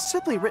book is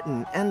simply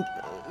written and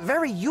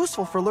very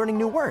useful for learning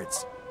new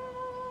words.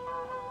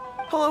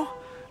 Hello,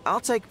 I'll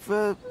take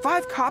 5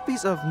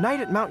 copies of Night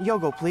at Mount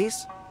Yogo,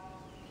 please.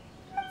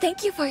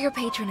 Thank you for your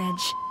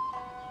patronage.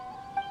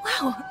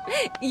 Wow,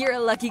 you're a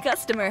lucky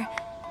customer.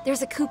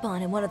 There's a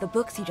coupon in one of the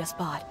books you just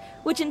bought,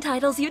 which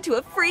entitles you to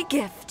a free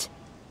gift.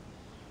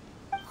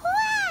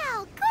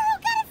 Wow,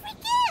 Gorou got a free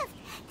gift!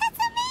 That's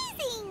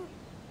amazing!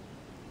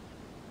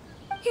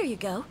 Here you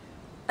go.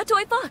 A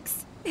toy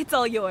fox. It's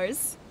all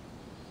yours.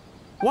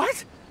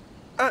 What?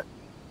 A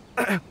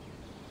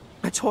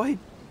toy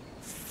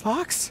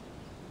fox?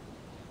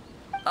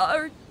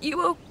 Are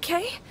you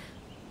okay?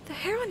 The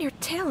hair on your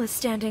tail is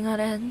standing on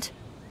end.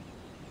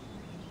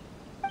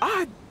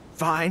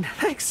 Fine.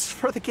 Thanks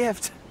for the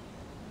gift.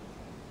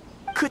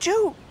 Could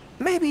you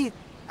maybe,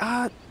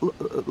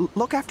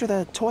 look after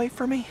the toy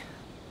for me?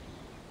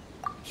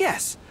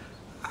 Yes.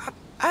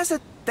 As a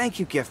thank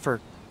you gift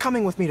for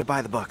coming with me to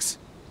buy the books.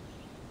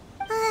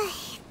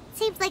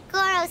 Seems like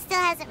Gorou still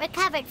hasn't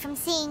recovered from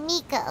seeing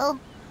Miko.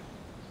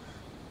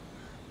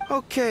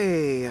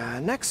 Okay,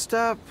 next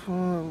up,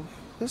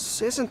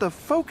 this isn't the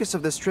focus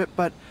of this trip,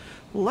 but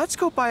let's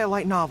go buy a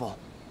light novel.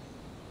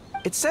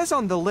 It says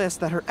on the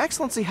list that Her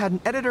Excellency had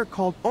an editor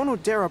called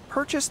Onodera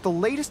purchase the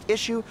latest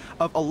issue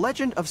of A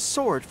Legend of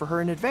Sword for her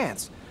in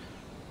advance.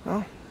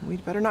 Well,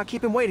 we'd better not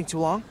keep him waiting too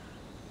long.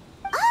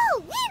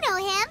 Oh, we know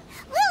him!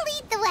 We'll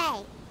lead the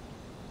way!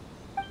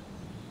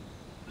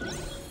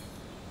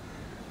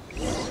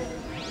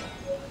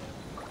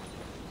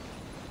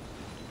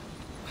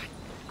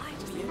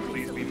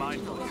 Please be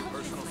mindful of your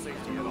personal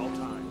safety at all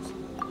times.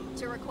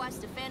 To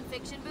request a fan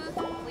fiction booth,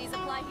 please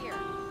apply here.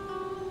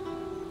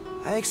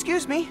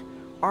 Excuse me,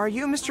 are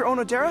you Mr.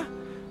 Onodera?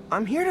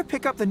 I'm here to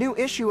pick up the new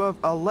issue of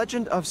A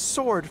Legend of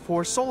Sword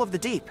for Soul of the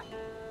Deep.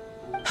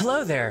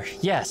 Hello there.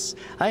 Yes,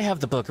 I have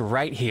the book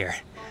right here.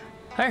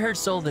 I heard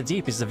Soul of the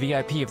Deep is the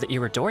VIP of the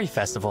Irodori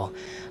Festival,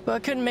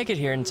 but couldn't make it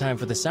here in time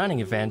for the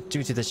signing event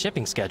due to the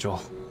shipping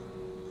schedule.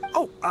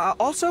 Oh,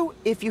 also,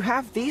 if you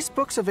have these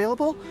books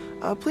available,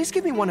 please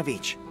give me one of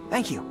each.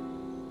 Thank you.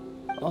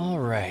 All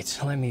right,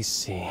 let me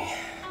see.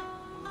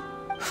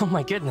 Oh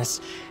my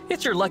goodness,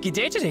 it's your lucky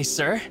day today,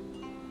 sir.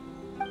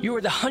 You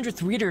are the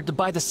 100th reader to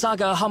buy the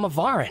Saga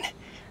Hamavaran.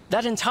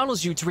 That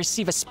entitles you to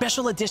receive a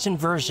special edition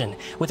version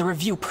with a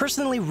review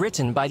personally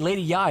written by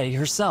Lady Yae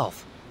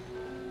herself.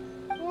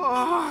 Whoa,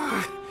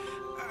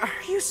 are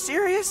you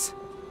serious?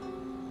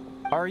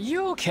 Are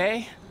you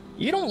okay?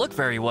 You don't look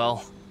very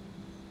well.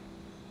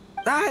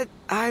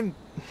 I'm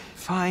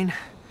fine.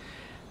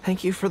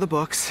 Thank you for the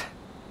books.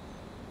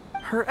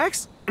 Her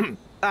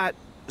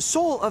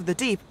Soul of the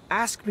Deep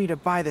asked me to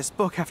buy this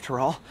book after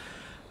all.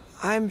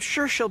 I'm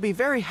sure she'll be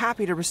very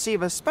happy to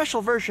receive a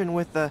special version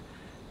with the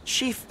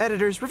chief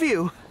editor's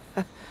review.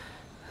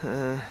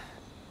 Gorou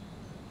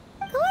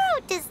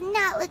does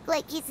not look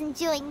like he's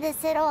enjoying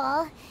this at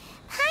all.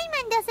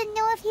 Paimon doesn't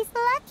know if he's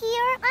lucky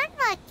or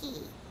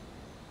unlucky.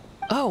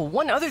 Oh,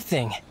 one other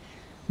thing.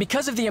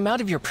 Because of the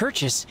amount of your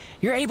purchase,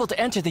 you're able to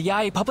enter the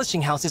Yae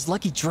Publishing House's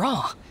lucky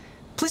draw.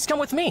 Please come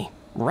with me,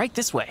 right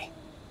this way.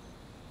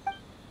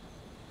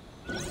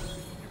 Your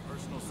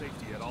personal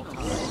safety at all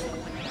times.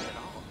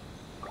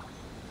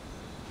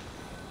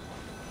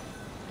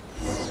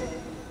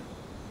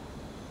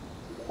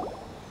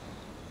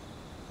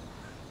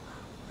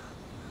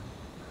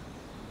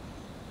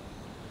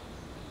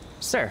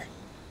 Sir,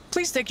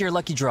 please take your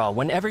lucky draw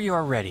whenever you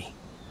are ready.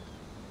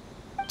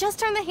 Just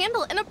turn the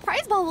handle and a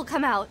prize ball will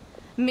come out.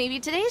 Maybe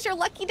today's your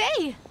lucky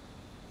day.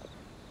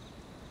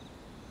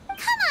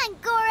 Come on,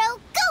 Gorou,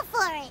 go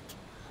for it!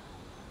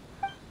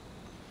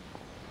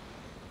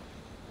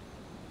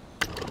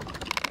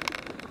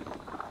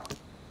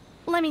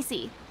 Let me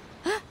see.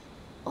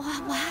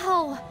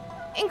 Wow!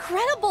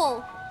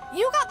 Incredible!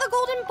 You got the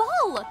golden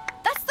ball!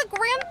 That's the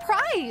grand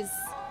prize!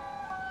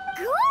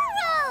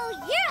 Gorou,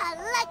 you're a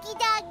lucky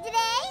dog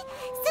today!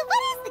 So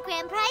what is the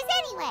grand prize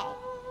anyway?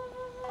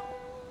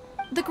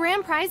 The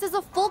grand prize is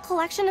a full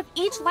collection of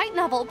each light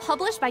novel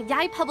published by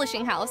Yae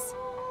Publishing House.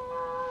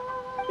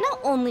 Not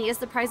only is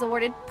the prize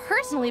awarded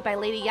personally by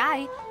Lady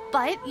Yae,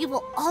 but you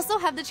will also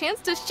have the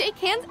chance to shake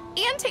hands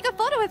and take a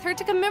photo with her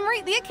to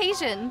commemorate the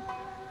occasion.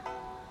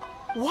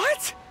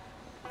 What?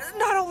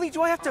 Not only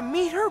do I have to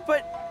meet her,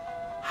 but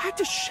I have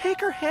to shake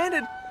her hand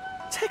and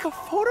take a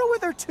photo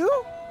with her too?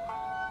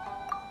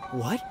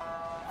 What?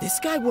 This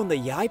guy won the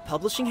Yae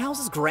Publishing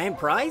House's grand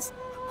prize?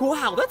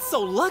 Wow, that's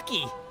so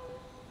lucky!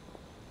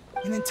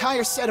 An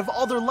entire set of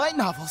all their light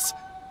novels.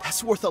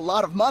 That's worth a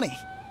lot of money.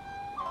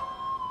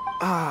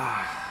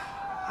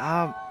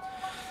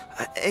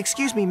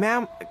 Excuse me,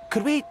 ma'am.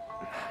 Could we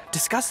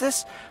discuss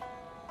this?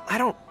 I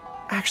don't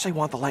actually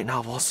want the light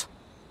novels.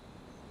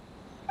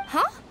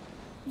 Huh?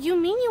 You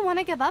mean you want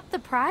to give up the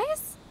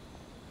prize?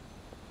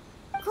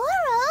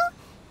 Gorou,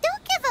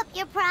 don't give up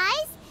your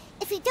prize.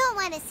 If you don't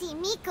want to see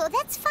Miko,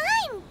 that's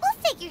fine.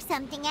 We'll figure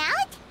something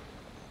out.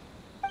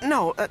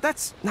 No,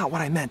 that's not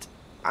what I meant.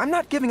 I'm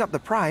not giving up the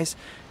prize,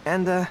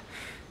 and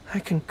I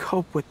can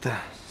cope with the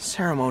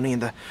ceremony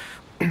and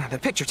the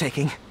picture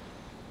taking.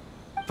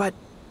 But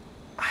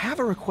I have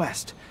a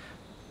request.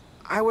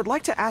 I would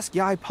like to ask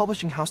Yae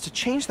Publishing House to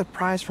change the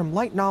prize from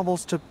light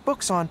novels to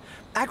books on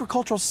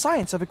agricultural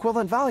science of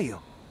equivalent value.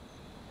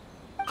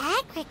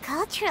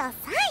 Agricultural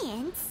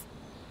science?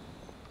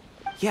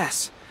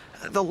 Yes.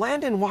 The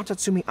land in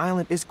Watatsumi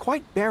Island is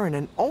quite barren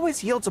and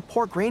always yields a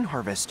poor grain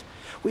harvest.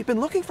 We've been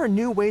looking for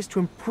new ways to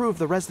improve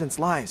the residents'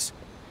 lives.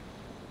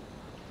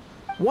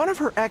 One of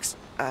her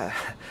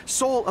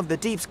Soul of the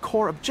Deep's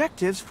core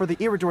objectives for the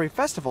Irodori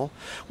Festival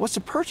was to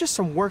purchase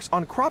some works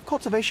on crop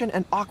cultivation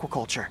and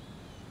aquaculture.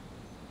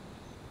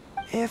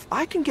 If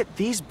I can get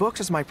these books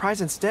as my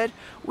prize instead,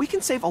 we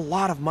can save a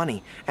lot of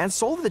money, and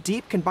Soul of the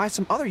Deep can buy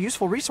some other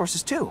useful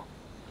resources too.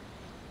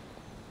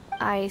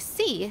 I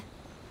see.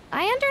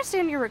 I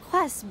understand your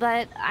request,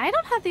 but I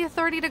don't have the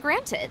authority to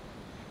grant it.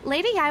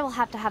 Lady Yae will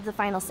have to have the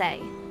final say.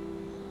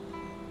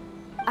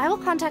 I will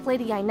contact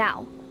Lady Yae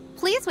now.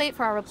 Please wait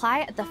for our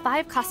reply at the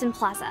 5 Kasen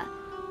Plaza.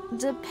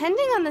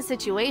 Depending on the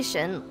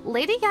situation,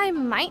 Lady Yae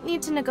might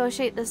need to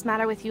negotiate this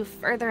matter with you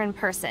further in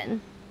person.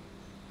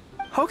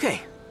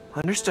 Okay,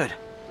 Understood.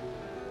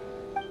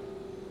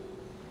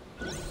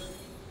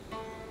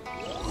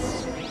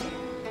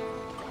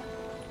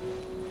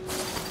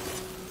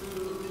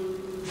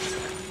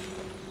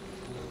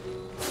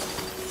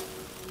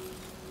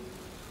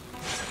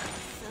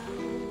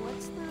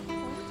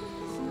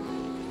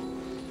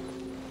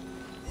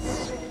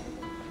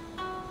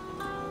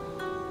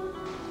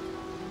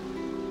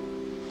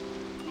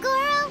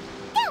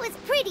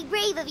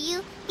 Of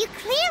you. You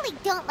clearly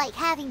don't like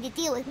having to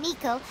deal with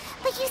Miko,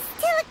 but you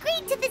still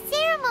agreed to the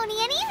ceremony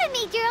and even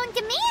made your own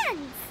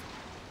demands.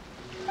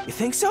 You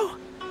think so?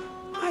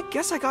 I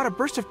guess I got a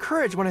burst of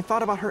courage when I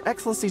thought about Her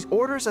Excellency's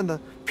orders and the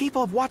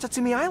people of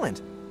Watatsumi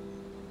Island.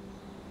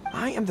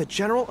 I am the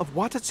General of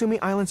Watatsumi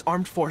Island's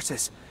armed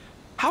forces.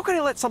 How can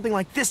I let something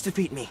like this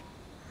defeat me?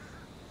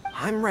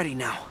 I'm ready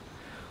now.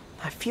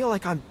 I feel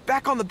like I'm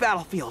back on the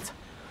battlefield.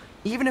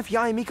 Even if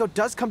Yae Miko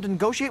does come to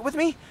negotiate with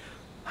me,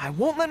 I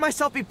won't let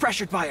myself be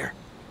pressured by her.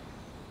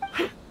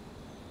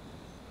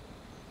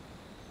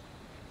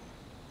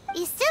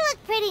 You still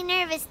look pretty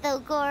nervous though,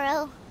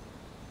 Gorou.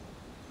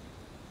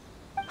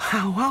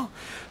 Well,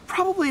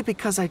 probably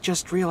because I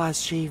just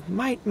realized she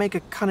might make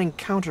a cunning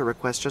counter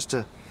request just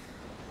to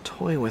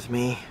toy with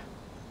me.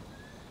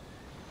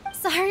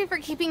 Sorry for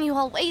keeping you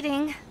all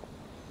waiting.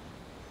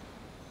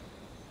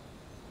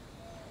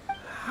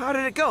 How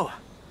did it go?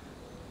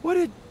 What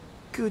did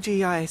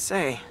Yae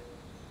say?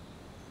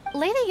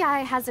 Lady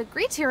Yae has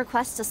agreed to your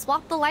request to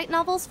swap the light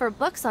novels for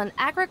books on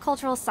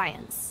agricultural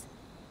science.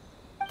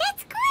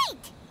 That's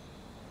great!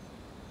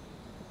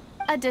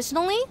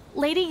 Additionally,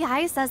 Lady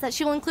Yae says that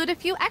she will include a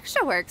few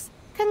extra works,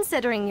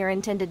 considering your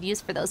intended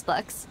use for those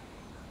books.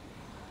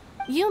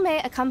 You may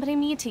accompany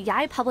me to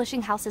Yae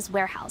Publishing House's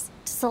warehouse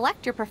to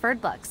select your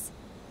preferred books.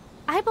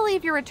 I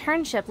believe your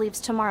return ship leaves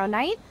tomorrow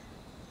night.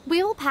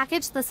 We will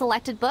package the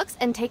selected books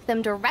and take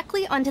them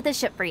directly onto the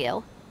ship for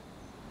you.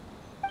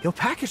 You'll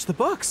package the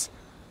books?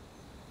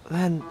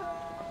 Then,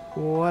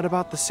 what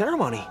about the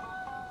ceremony?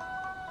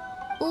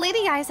 Lady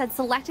Yae said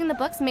selecting the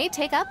books may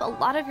take up a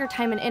lot of your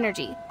time and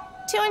energy.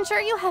 To ensure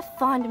you have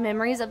fond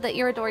memories of the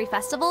Irodori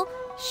festival,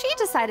 she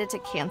decided to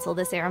cancel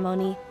the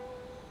ceremony.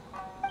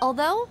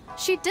 Although,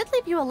 she did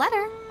leave you a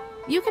letter.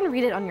 You can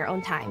read it on your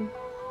own time.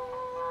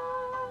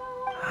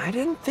 I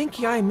didn't think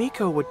Yae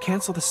Miko would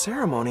cancel the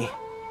ceremony.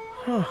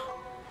 Huh.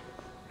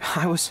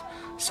 I was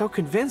so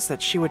convinced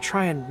that she would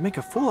try and make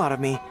a fool out of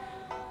me.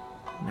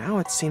 Now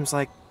it seems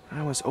like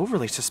I was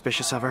overly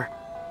suspicious of her.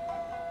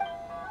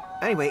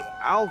 Anyway,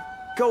 I'll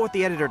go with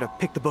the editor to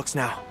pick the books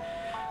now.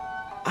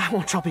 I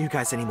won't trouble you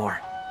guys anymore.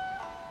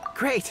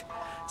 Great!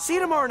 See you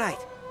tomorrow night!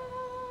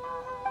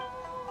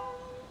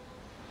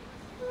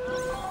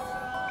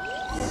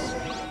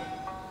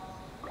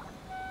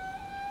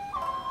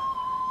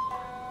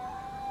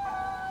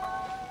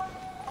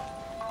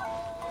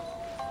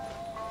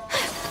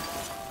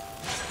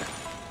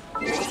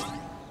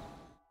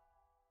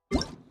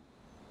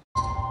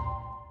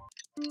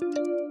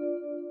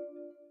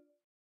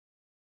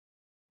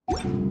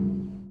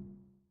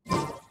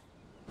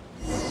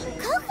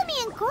 Kokomi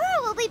and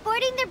Gorou will be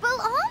boarding their boat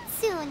home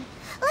soon.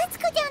 Let's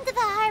go down to the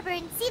harbor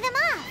and see them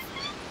off.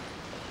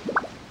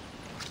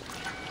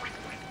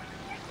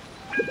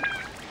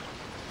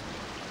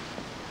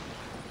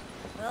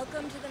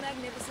 Welcome to the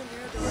magnificent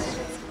Irodori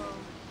Festival.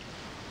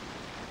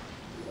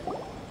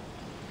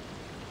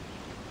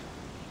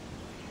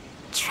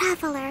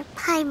 Traveler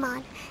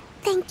Paimon,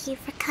 thank you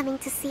for coming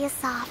to see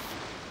us off.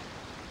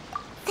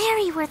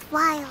 Very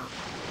worthwhile.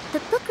 The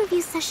book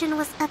review session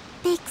was a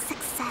big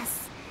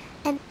success,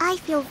 and I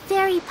feel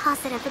very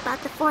positive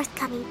about the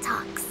forthcoming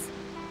talks.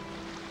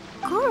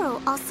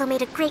 Gorou also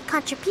made a great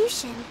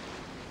contribution.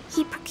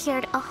 He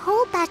procured a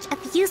whole batch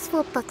of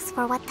useful books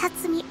for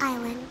Watatsumi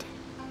Island.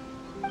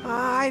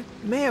 I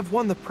may have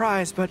won the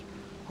prize, but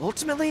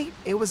ultimately,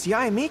 it was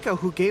Yae Miko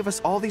who gave us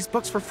all these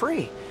books for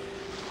free.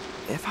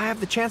 If I have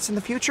the chance in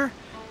the future,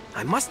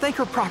 I must thank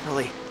her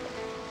properly.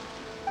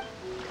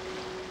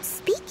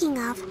 Speaking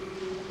of,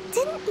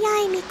 didn't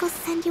Yae Miko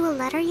send you a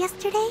letter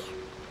yesterday?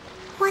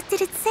 What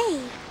did it say?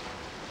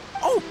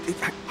 Oh,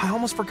 I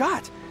almost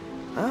forgot.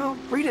 I'll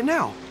read it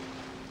now.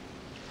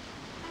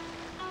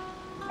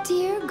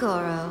 Dear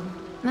Gorou,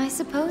 I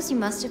suppose you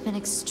must have been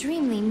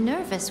extremely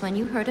nervous when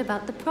you heard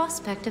about the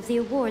prospect of the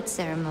award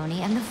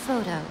ceremony and the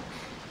photo.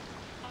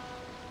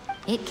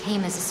 It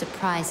came as a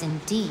surprise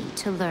indeed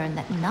to learn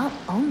that not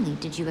only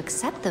did you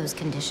accept those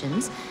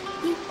conditions,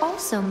 you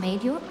also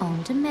made your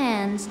own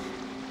demands.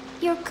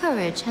 Your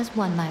courage has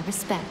won my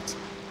respect.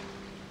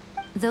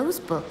 Those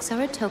books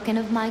are a token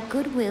of my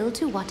goodwill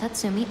to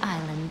Watatsumi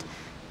Island,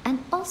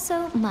 and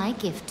also my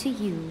gift to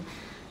you.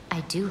 I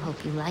do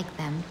hope you like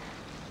them.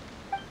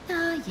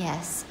 Ah,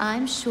 yes,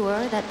 I'm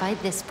sure that by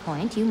this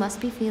point you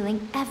must be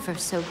feeling ever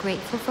so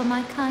grateful for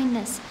my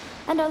kindness,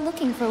 and are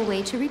looking for a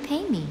way to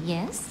repay me,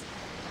 yes?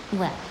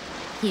 Well,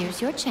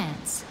 here's your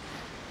chance.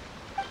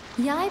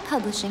 Yae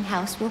Publishing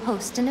House will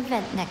host an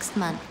event next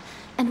month,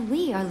 and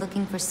we are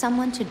looking for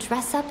someone to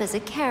dress up as a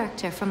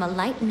character from a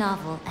light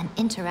novel and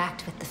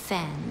interact with the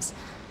fans.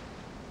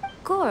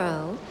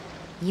 Gorou,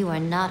 You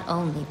are not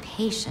only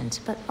patient,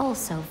 but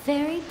also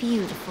very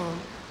beautiful.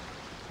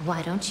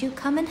 Why don't you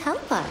come and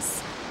help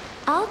us?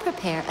 I'll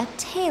prepare a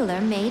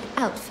tailor-made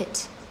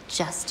outfit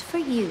just for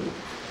you.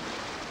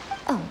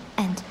 Oh,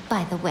 and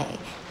by the way,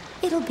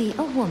 it'll be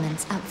a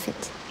woman's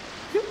outfit.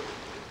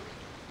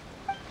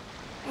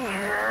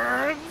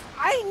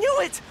 I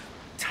knew it!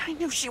 I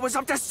knew she was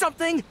up to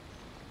something!